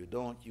died for you.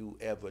 Don't you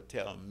ever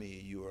tell me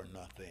you are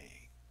nothing.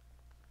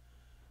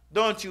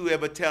 Don't you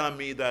ever tell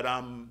me that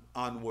I'm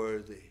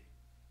unworthy.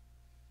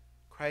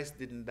 Christ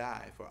didn't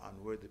die for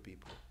unworthy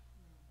people.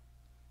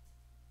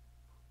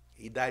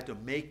 He died to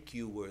make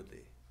you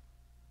worthy.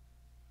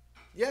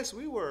 Yes,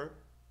 we were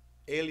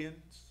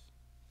aliens,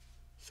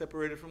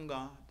 separated from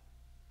God,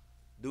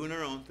 doing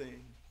our own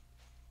thing,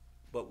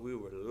 but we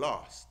were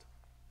lost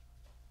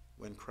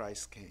when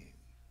Christ came.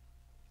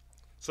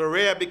 So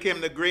Rahab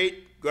became the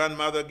great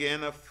grandmother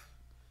again of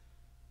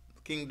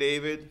King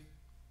David,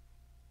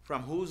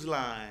 from whose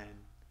line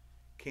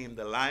came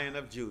the Lion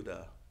of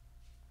Judah,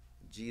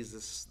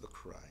 Jesus the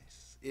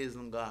Christ.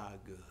 Isn't God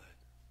good?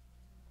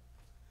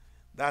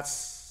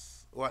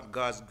 That's what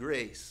God's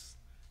grace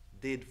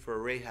did for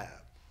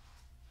Rahab.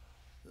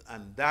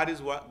 And that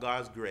is what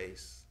God's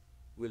grace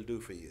will do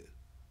for you.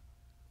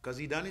 Because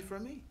he done it for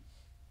me.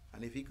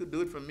 And if he could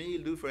do it for me,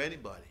 he'll do it for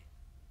anybody.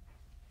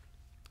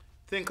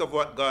 Think of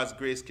what God's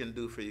grace can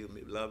do for you,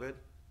 my beloved.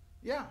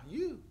 Yeah,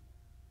 you.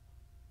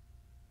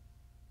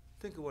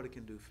 Think of what it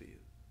can do for you.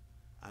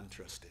 And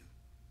trust him.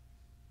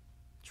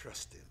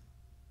 Trust him.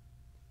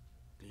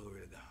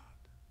 Glory to God.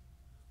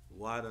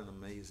 What an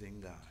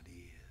amazing God he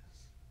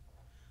is.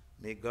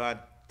 May God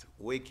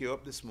wake you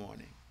up this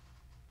morning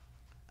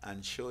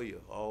and show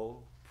you how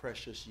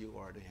precious you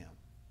are to him,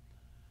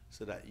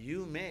 so that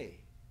you may,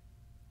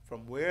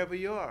 from wherever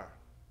you are,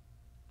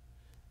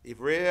 if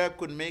Rahab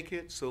could make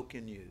it, so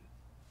can you.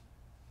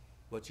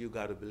 But you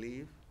got to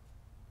believe,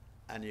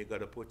 and you got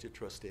to put your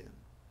trust in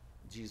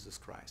Jesus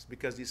Christ,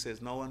 because he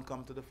says, no one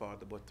come to the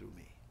Father but through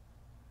me.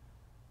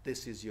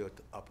 This is your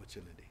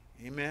opportunity.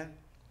 Amen.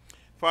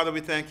 Father,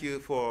 we thank you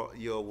for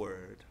your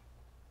word.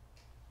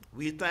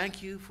 We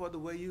thank you for the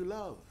way you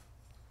love.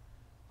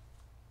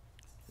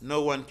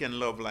 No one can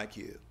love like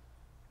you.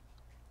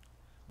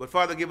 But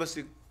Father, give us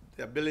the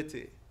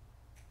ability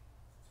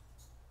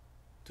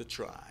to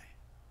try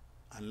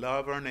and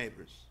love our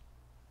neighbors,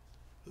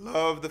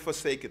 love the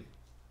forsaken,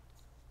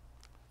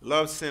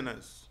 love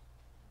sinners,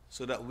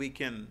 so that we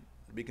can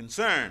be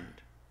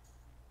concerned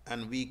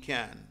and we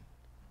can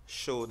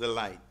show the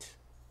light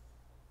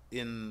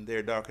in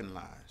their darkened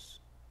lives.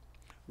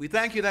 We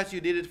thank you that you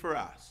did it for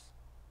us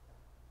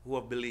who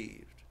have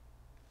believed,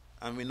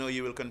 and we know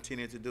you will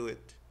continue to do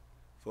it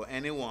for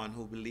anyone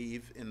who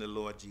believes in the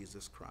Lord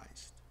Jesus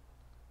Christ.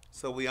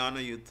 So we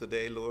honor you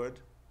today, Lord,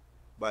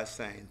 by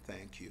saying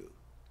thank you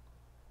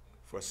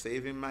for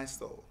saving my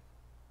soul.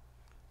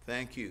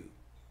 Thank you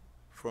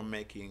for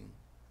making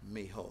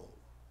me whole.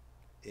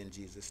 In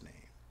Jesus' name,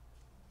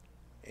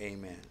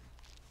 amen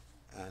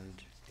and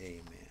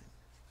amen.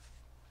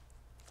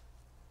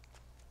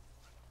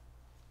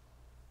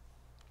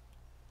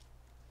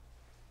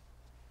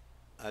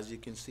 As you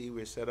can see,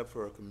 we're set up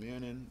for a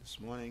communion this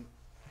morning,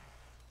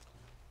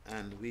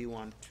 and we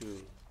want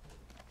to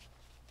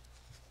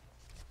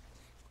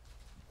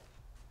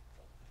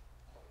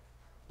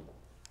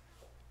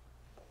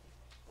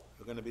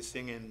we're going to be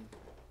singing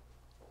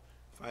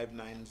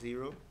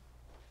 590.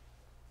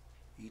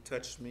 He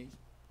touched me,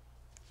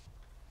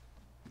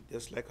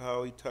 just like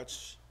how he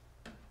touched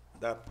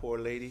that poor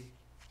lady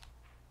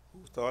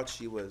who thought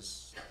she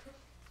was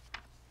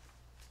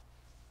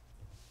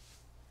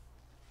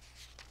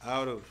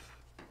out of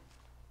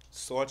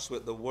sorts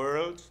with the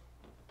world,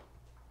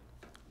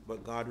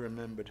 but God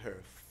remembered her.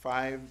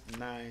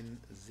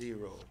 590.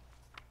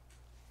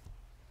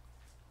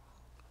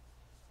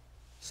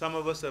 Some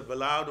of us have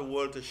allowed the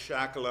world to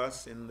shackle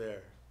us in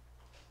their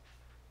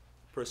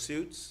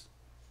pursuits,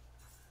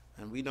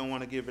 and we don't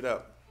want to give it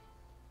up.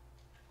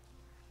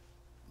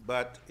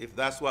 But if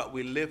that's what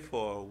we live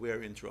for,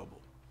 we're in trouble,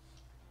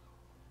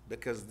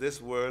 because this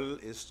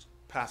world is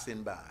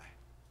passing by.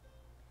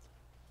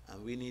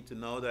 And we need to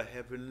know that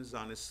heaven is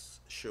on its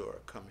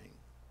shore coming.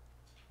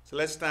 So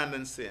let's stand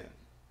and sing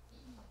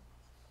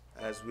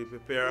as we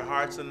prepare our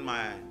hearts and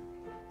mind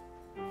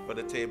for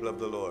the table of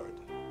the Lord.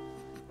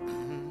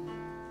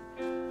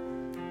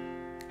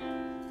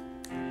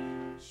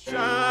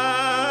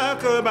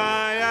 Shackled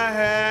by a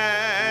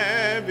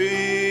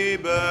heavy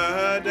burden,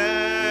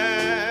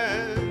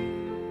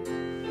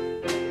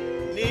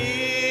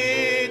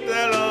 neath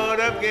the load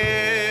of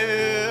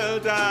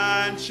guilt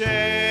and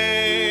shame.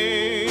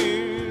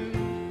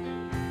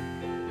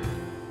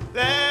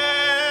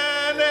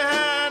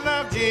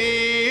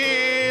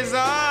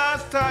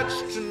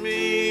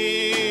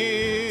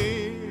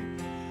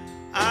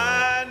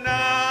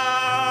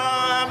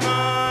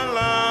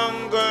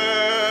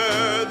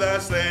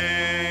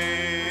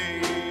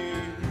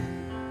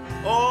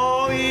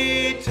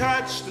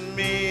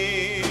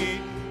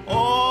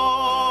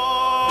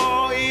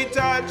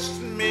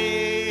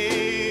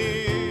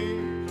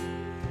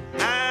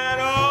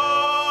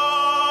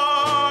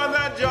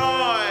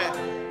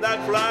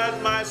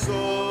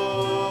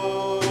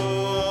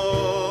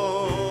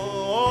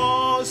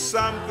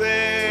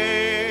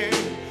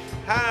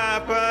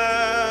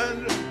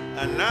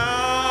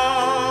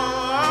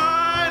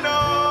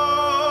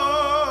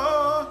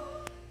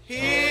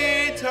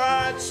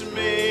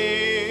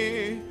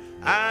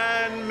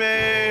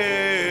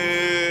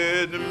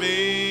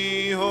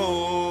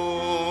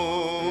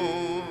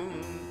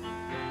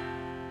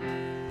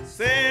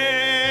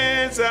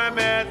 I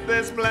met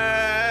this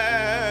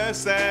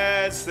blessed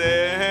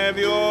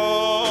Savior.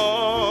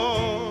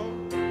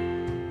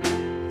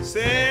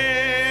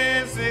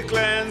 Since He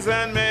cleansed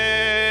and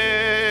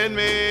made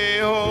me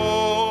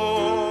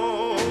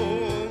whole,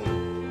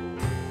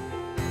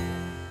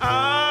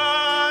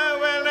 I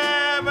will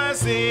never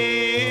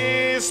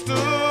cease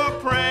to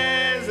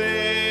praise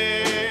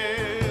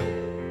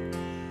Him.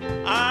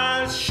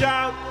 I'll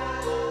shout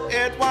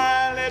it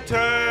while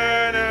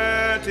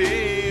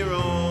eternity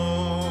rolls.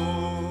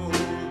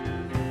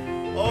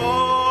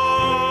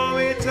 Oh,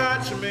 He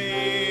touched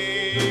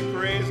me,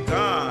 praise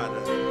God.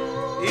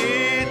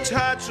 He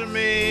touched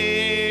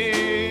me,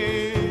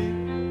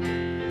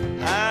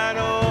 and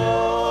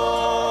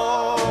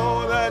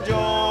oh, the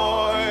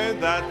joy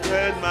that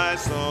fed my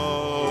soul.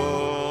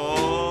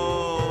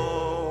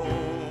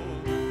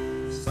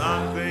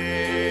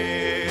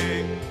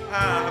 Something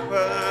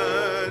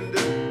happened,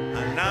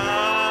 and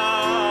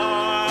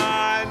now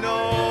I know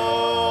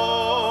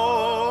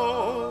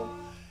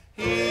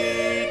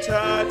He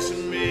touched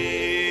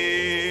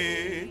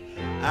me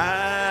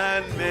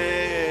and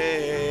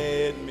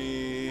made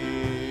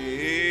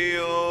me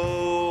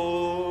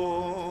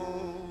whole.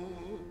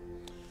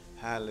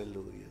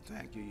 Hallelujah.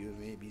 Thank you. You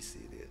may be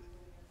seated.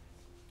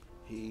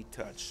 He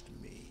touched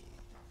me.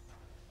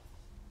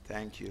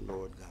 Thank you,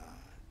 Lord God.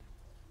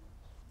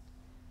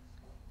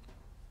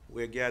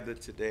 We're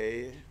gathered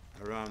today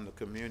around the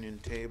communion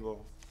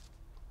table.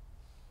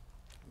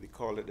 We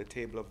call it the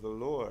table of the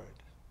Lord.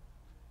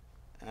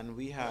 And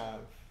we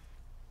have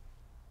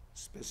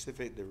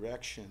specific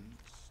directions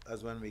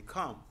as when we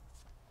come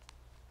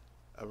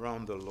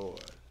around the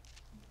Lord,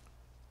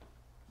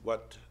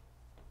 what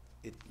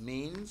it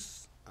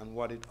means and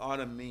what it ought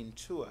to mean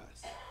to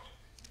us.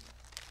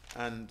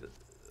 And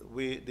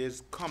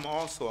there's come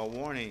also a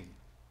warning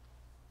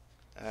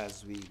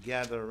as we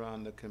gather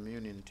around the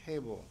communion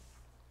table.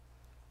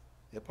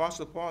 The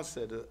Apostle Paul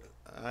said,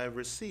 I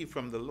received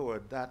from the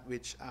Lord that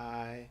which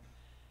I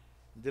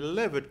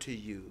delivered to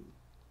you,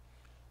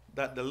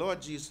 that the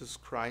Lord Jesus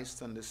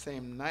Christ, on the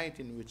same night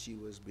in which he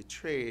was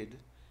betrayed,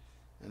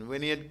 and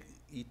when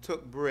he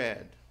took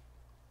bread,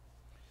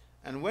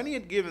 and when he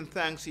had given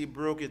thanks, he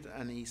broke it,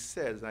 and he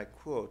says, I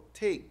quote,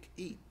 "Take,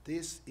 eat,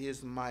 this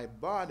is my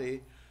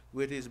body,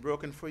 which is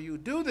broken for you.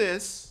 Do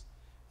this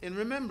in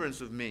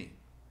remembrance of me."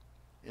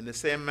 In the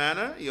same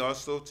manner, he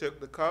also took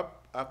the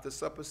cup after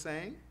supper,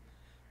 saying,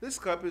 "This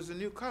cup is the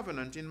new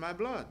covenant in my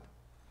blood.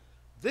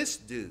 This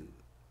do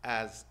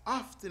as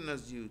often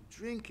as you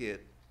drink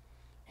it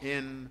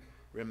in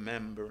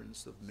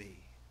remembrance of me."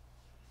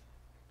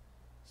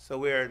 So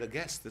we're the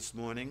guests this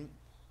morning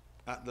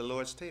at the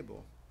Lord's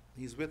table.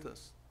 He's with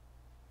us.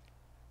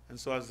 And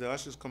so as the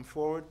ushers come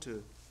forward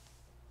to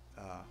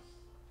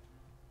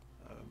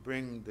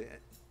bring the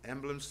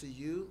emblems to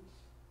you,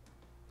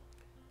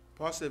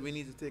 Paul said we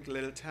need to take a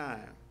little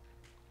time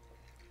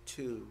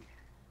to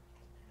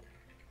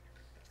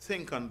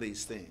think on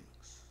these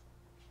things,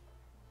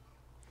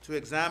 to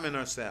examine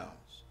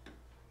ourselves,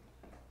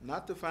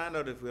 not to find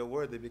out if we're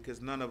worthy, because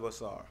none of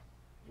us are.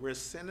 We're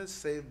sinners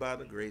saved by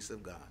the grace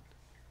of God.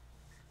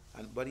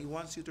 But he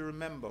wants you to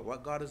remember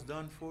what God has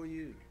done for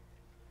you,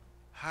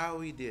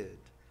 how he did,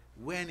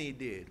 when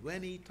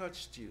he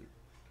touched you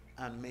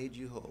and made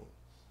you whole.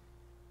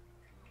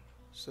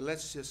 So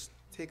let's just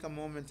take a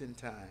moment in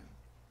time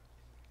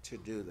to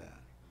do that.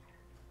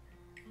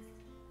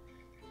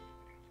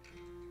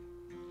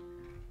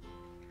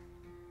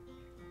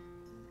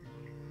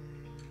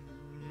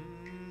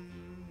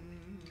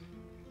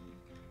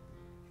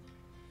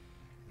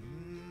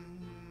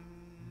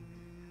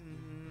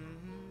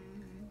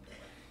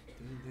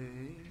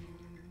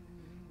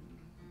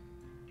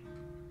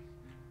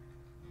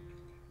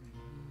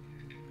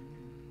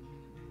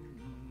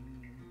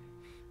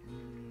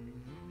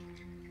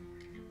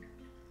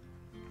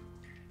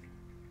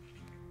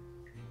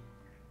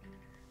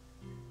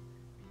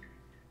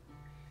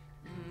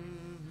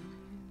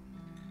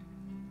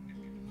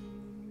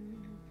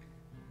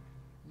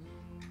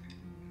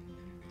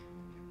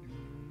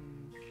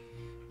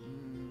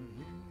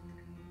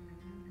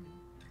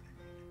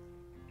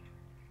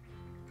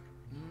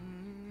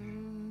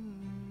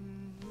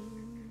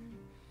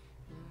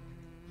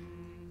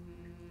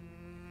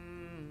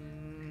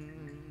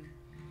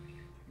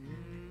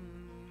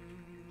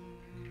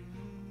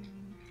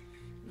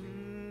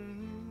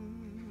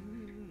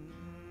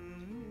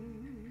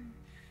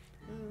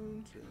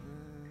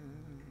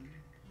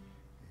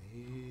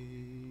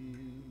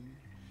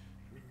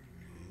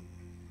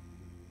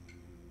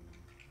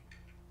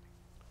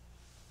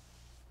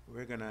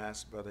 We're going to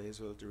ask Brother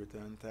Israel to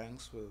return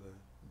thanks for the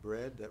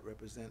bread that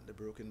represent the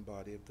broken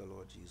body of the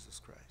Lord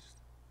Jesus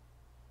Christ.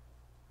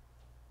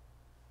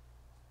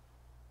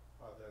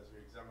 Father, as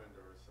we examined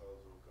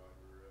ourselves, oh God,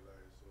 we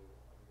realize how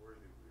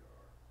unworthy we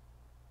are.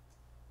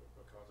 But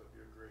because of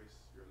your grace,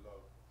 your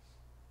love,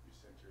 you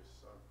sent your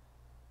Son,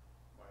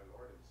 my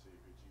Lord and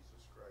Savior,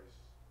 Jesus Christ,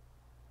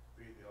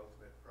 to pay the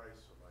ultimate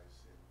price for my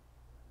sin.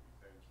 And we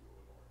thank you, O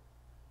Lord.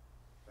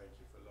 Thank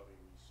you for loving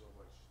me so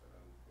much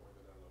more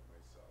than I love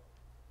myself.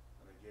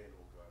 And I again,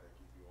 oh God, I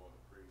give you all the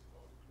praise and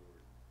all the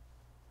glory.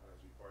 And as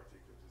we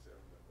partake of this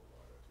emblem, oh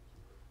God, that you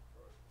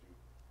for us to do,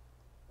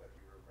 that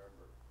we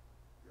remember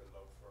your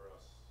love for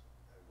us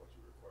and what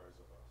you requires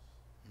of us.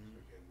 So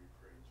again, we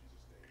pray in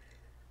Jesus' name.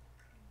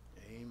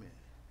 Amen.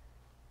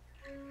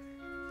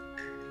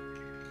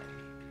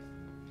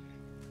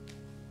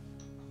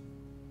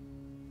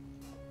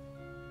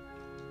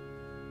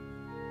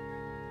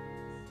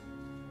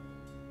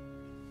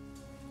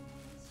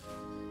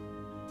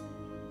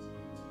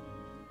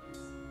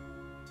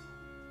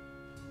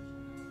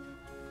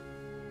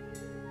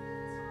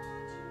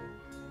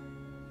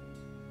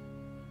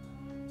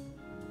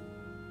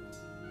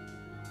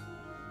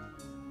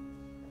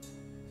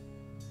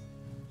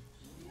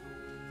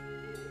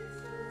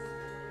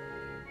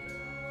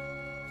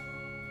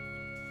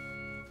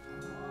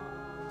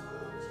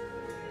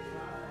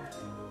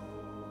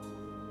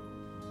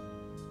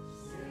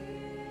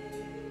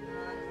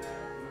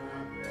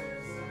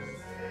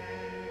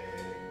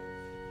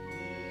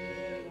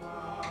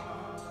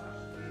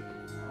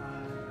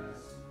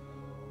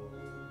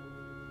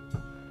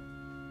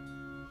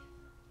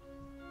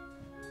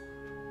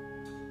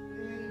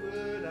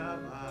 Inward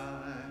am I,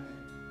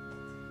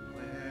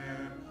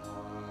 where I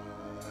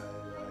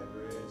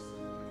rest.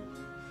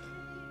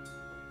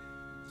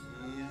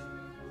 Jesus,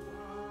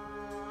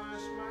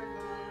 wash my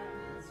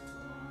garments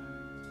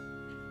white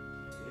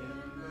in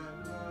the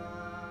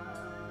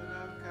blood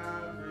of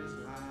Calvary's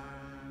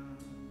Lamb.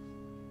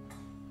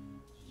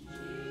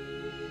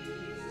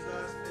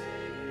 Jesus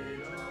paid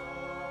it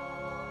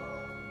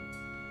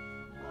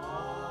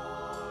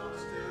all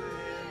to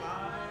him I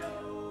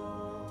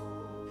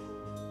owe.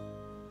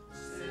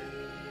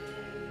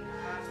 Sin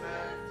has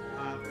left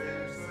my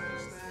crimson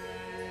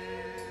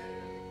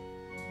stain.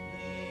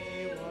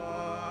 He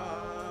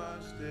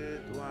washed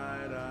it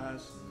white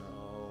as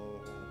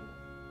snow.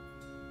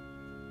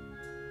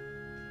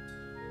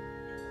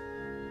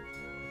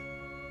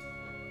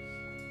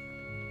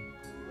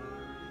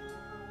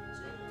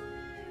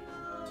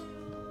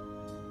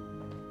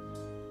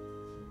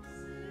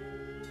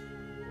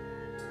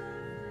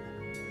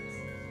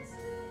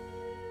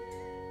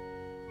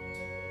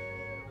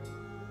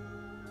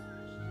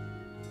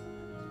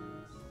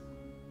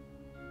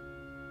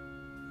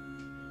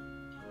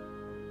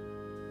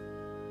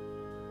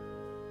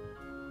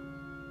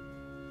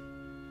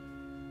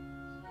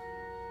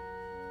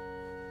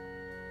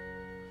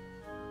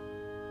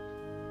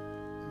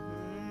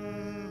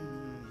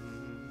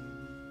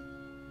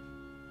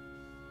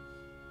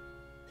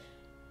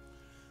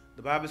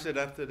 The Bible said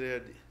after they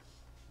had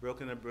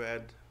broken the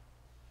bread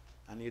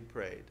and he had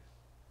prayed,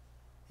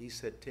 he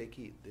said, "Take,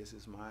 eat, this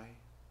is my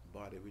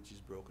body which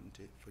is broken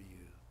for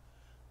you."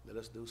 Let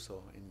us do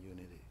so in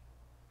unity.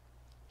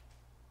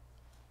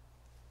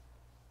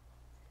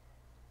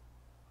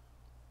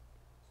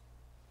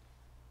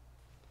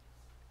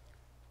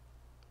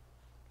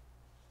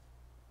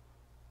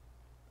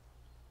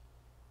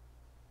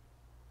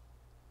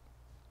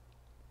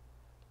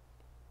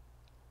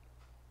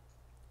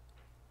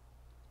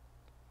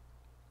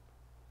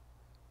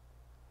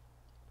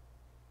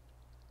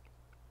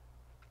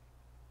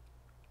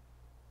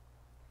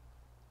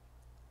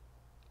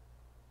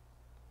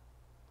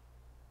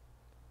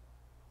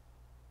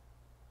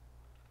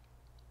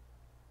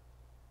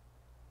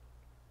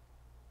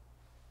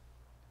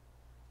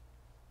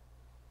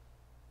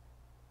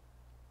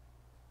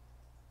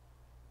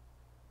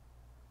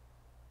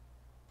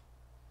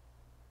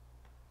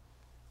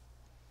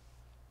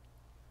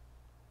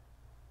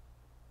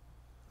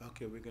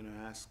 Okay, we're going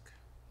to ask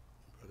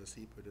Brother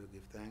Sieper to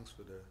give thanks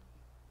for the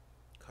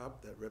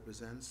cup that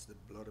represents the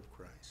blood of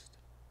Christ.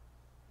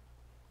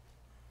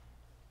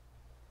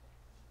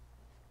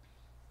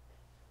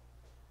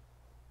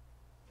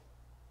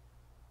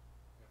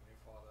 Heavenly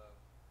Father,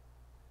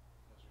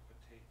 as we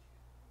partake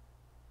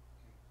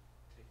in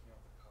taking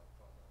of the cup,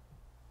 Father,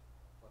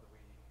 Father, we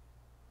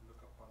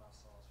look upon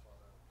ourselves,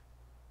 Father,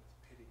 with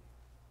pity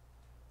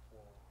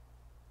for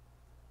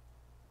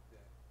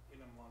the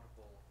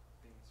inimitable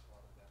things,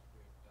 Father, that we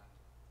have done.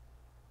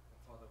 And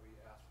Father, we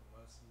ask for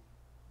mercy.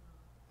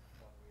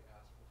 Father, we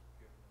ask for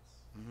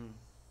forgiveness. Mm-hmm.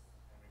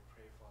 And we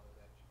pray, Father,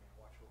 that you may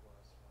watch over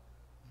us, Father.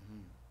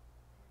 Mm-hmm.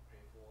 And we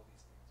pray for all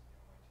these things in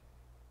your mighty name.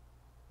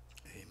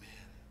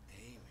 Amen.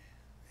 Amen.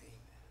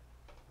 Amen.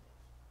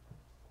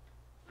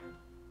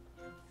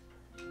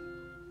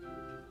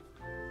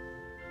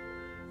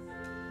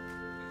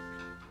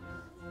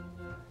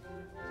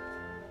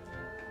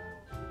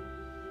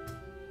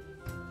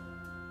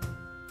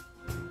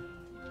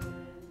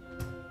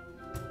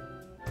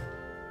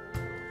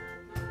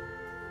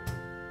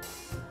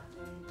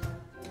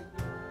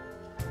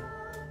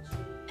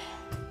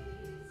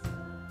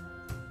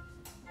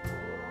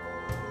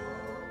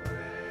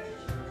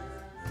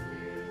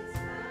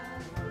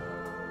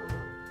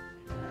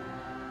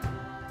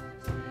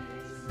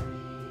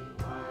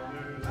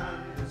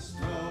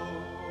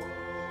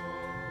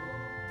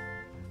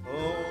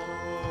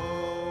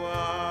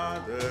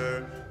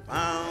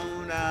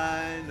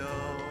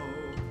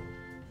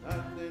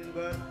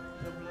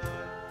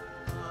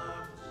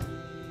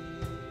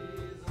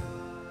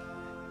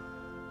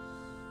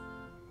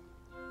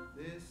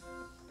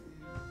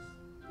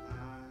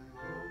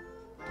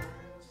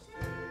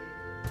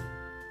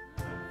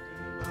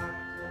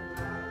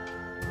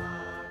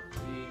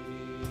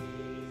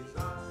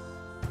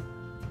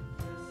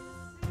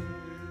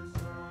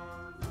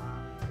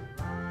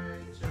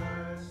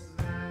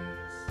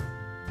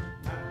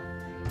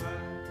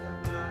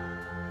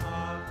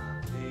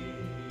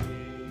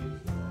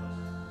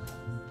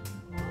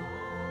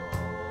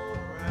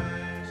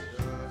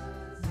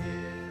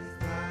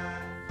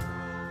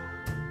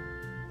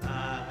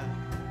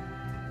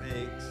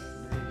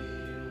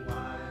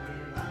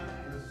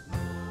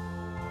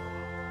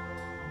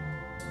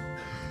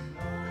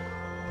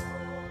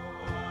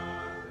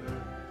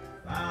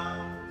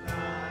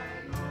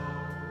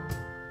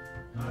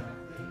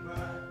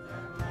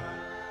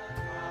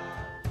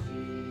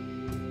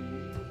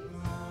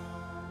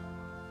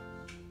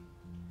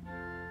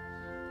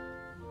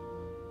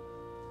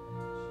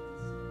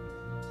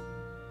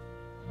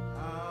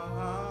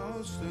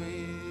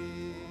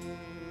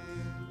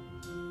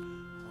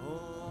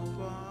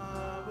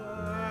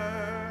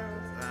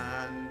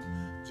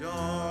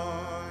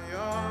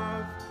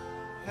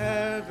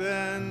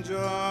 heaven,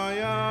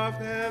 joy of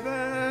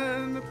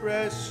heaven,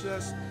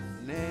 precious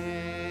name.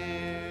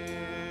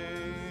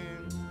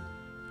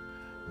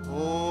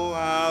 Oh,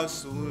 how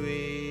sweet.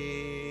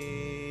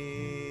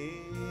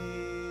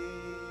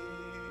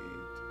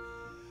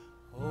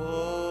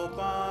 Oh,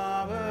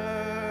 power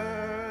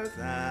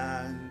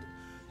and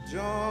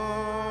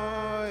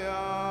joy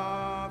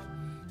of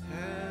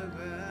heaven.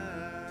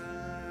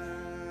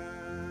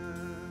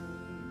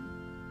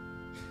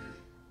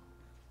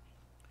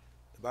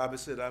 The Bible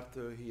said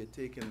after he had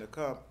taken the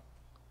cup,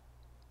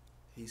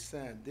 he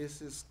said,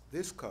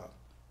 this cup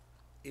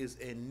is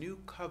a new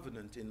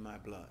covenant in my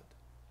blood,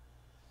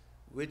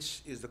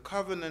 which is the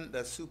covenant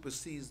that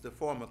supersedes the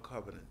former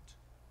covenant.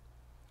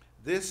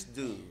 This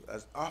do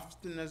as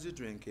often as you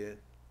drink it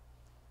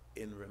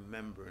in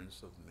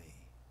remembrance of me.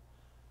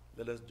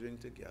 Let us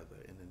drink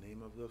together in the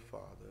name of the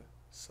Father,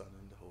 Son,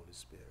 and the Holy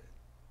Spirit.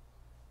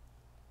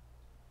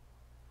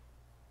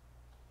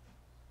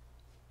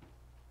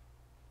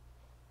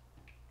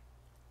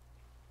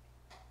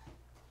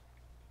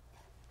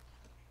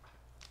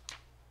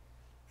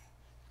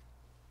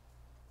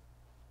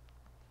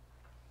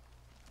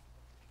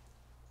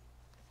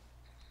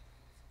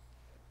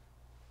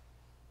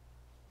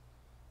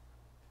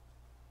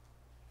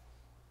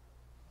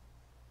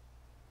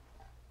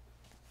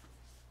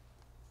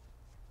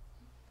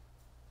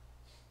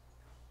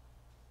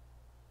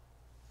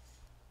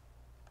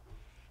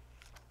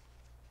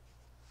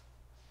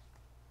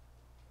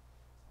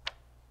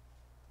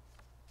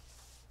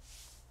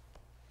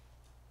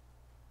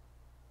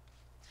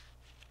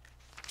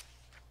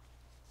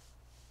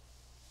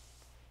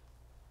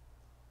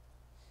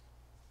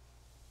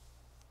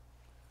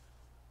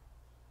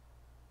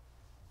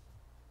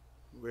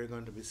 We're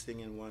going to be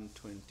singing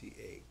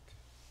 128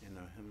 in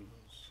our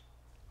hymnals.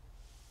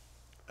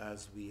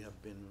 As we have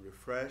been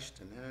refreshed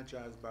and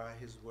energized by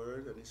his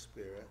word and his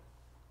spirit,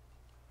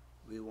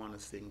 we want to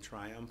sing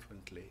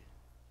triumphantly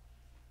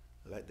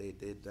like they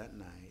did that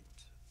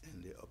night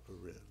in the upper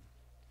room.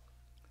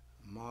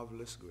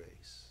 Marvelous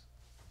grace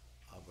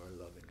of our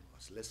loving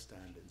ones. Let's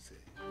stand and sing.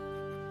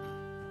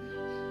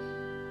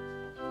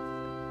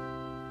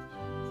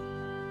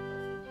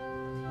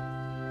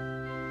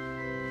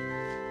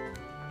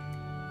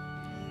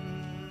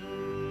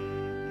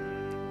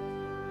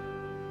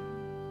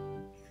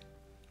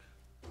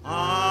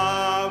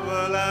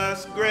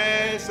 Marvelous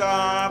grace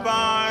of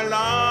our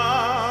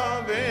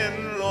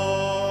loving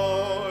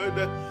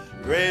Lord,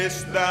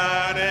 grace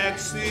that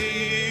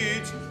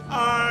exceeds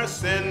our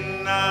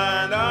sin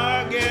and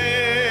our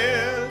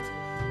guilt.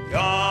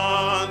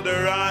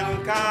 Yonder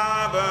on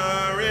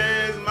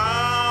Calvary's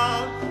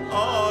mount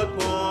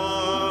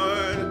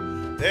outpoured,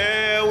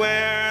 there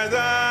where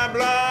the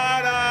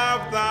blood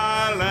of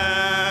the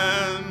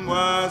Lamb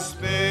was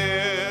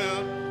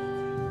spilled.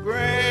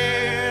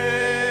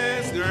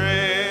 Grace,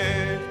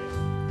 grace,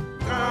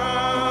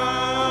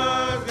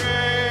 God's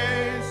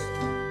grace,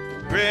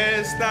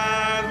 grace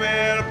that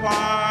will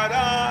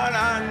pardon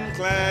and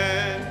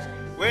cleanse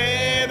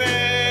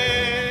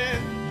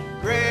within.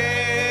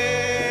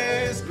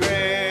 Grace,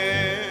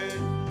 grace,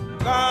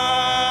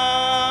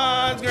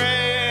 God's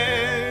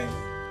grace,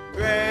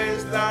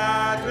 grace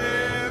that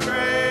will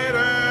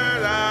greater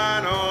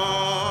than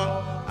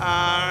all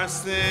our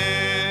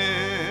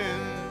sin.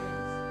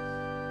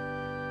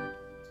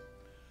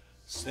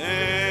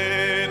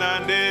 Sin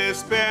and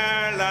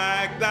despair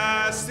like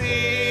the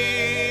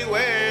sea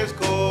waves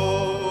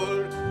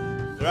cold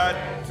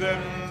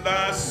threaten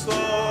the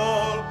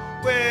soul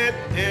with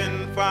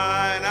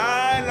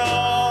infinite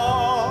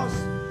loss.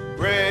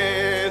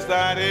 Grace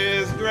that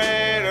is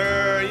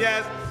greater,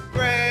 yes,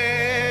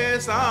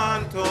 grace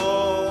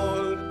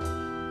untold,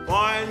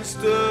 points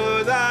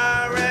to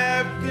the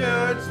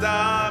refuge,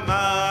 the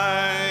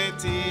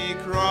mighty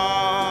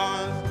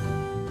cross.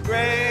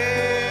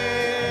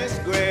 Grace,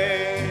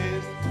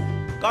 grace,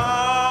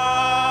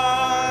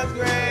 God's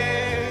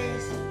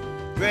grace,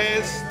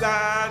 grace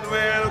that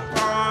will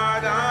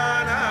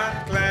pardon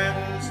and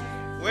cleanse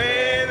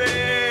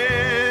within.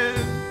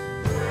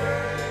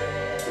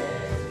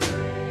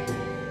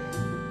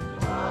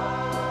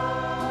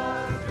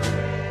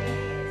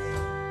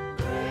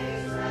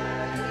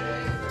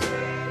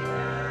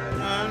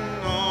 And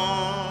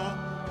all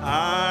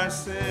our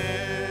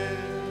sin.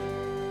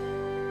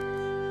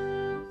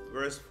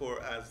 Verse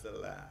 4 as the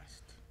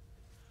last.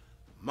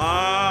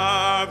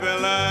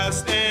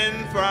 Marvelous,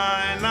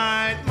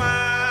 infinite,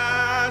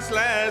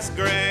 matchless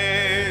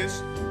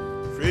grace,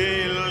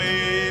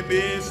 freely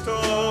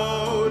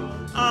bestowed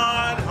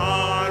on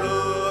all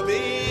who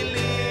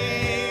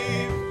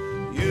believe.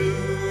 You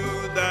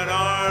that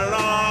are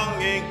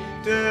longing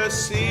to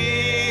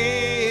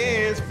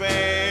see his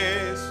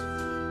face,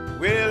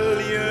 will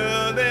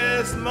you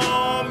this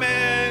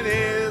moment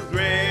his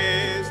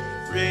grace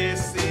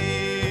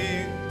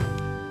receive?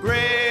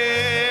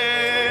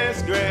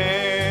 Grace,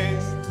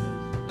 grace,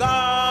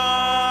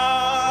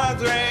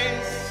 God's grace.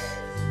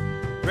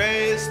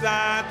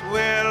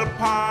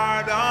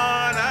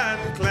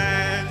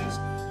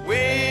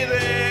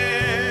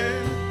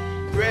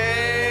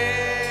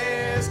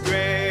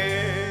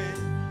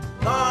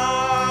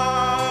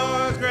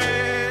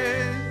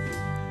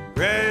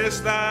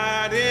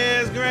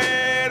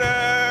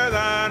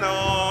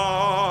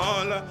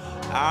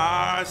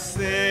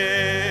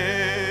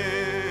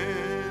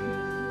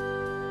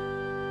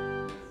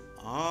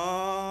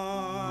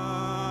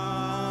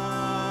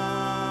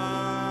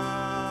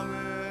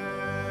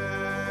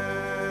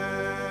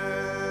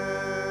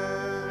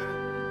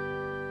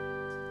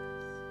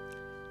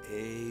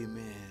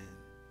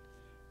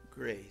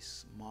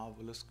 grace,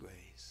 marvelous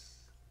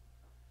grace.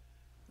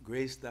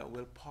 Grace that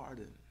will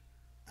pardon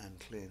and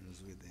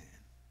cleanse within.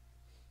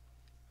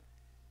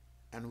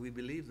 And we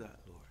believe that,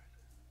 Lord.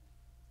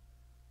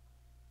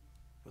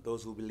 For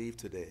those who believe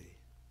today,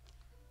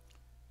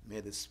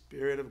 may the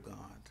Spirit of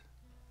God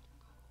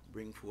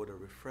bring forth a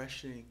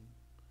refreshing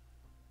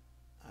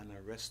and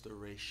a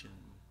restoration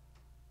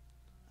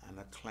and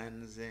a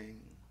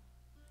cleansing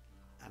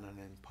and an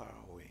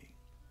empowering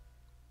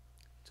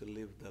to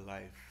live the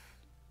life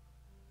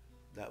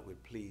that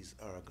would please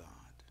our God.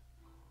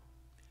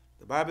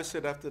 The Bible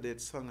said after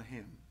they'd sung a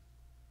hymn,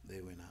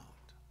 they went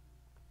out.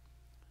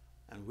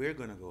 And we're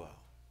going to go out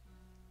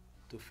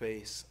to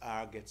face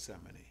our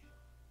Gethsemane,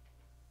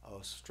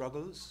 our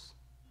struggles,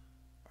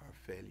 our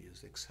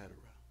failures, etc.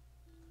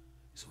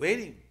 It's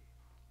waiting,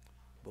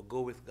 but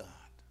go with God.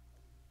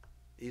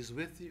 He's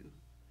with you,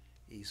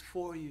 He's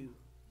for you,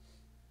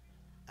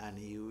 and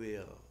He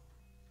will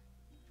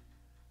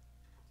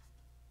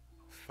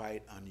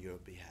fight on your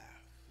behalf.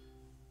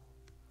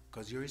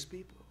 Because you're His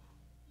people,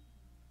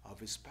 of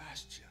His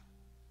pasture,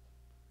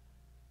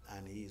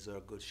 and He's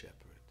our good shepherd.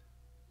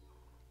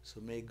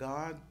 So may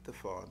God the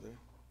Father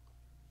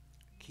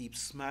keep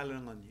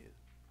smiling on you.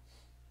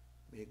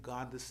 May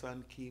God the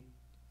Son keep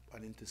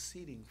on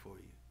interceding for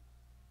you.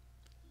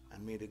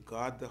 And may the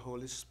God the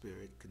Holy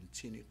Spirit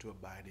continue to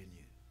abide in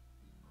you.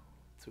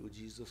 Through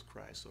Jesus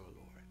Christ our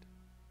Lord.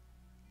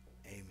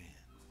 Amen.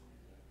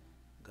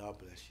 God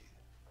bless you.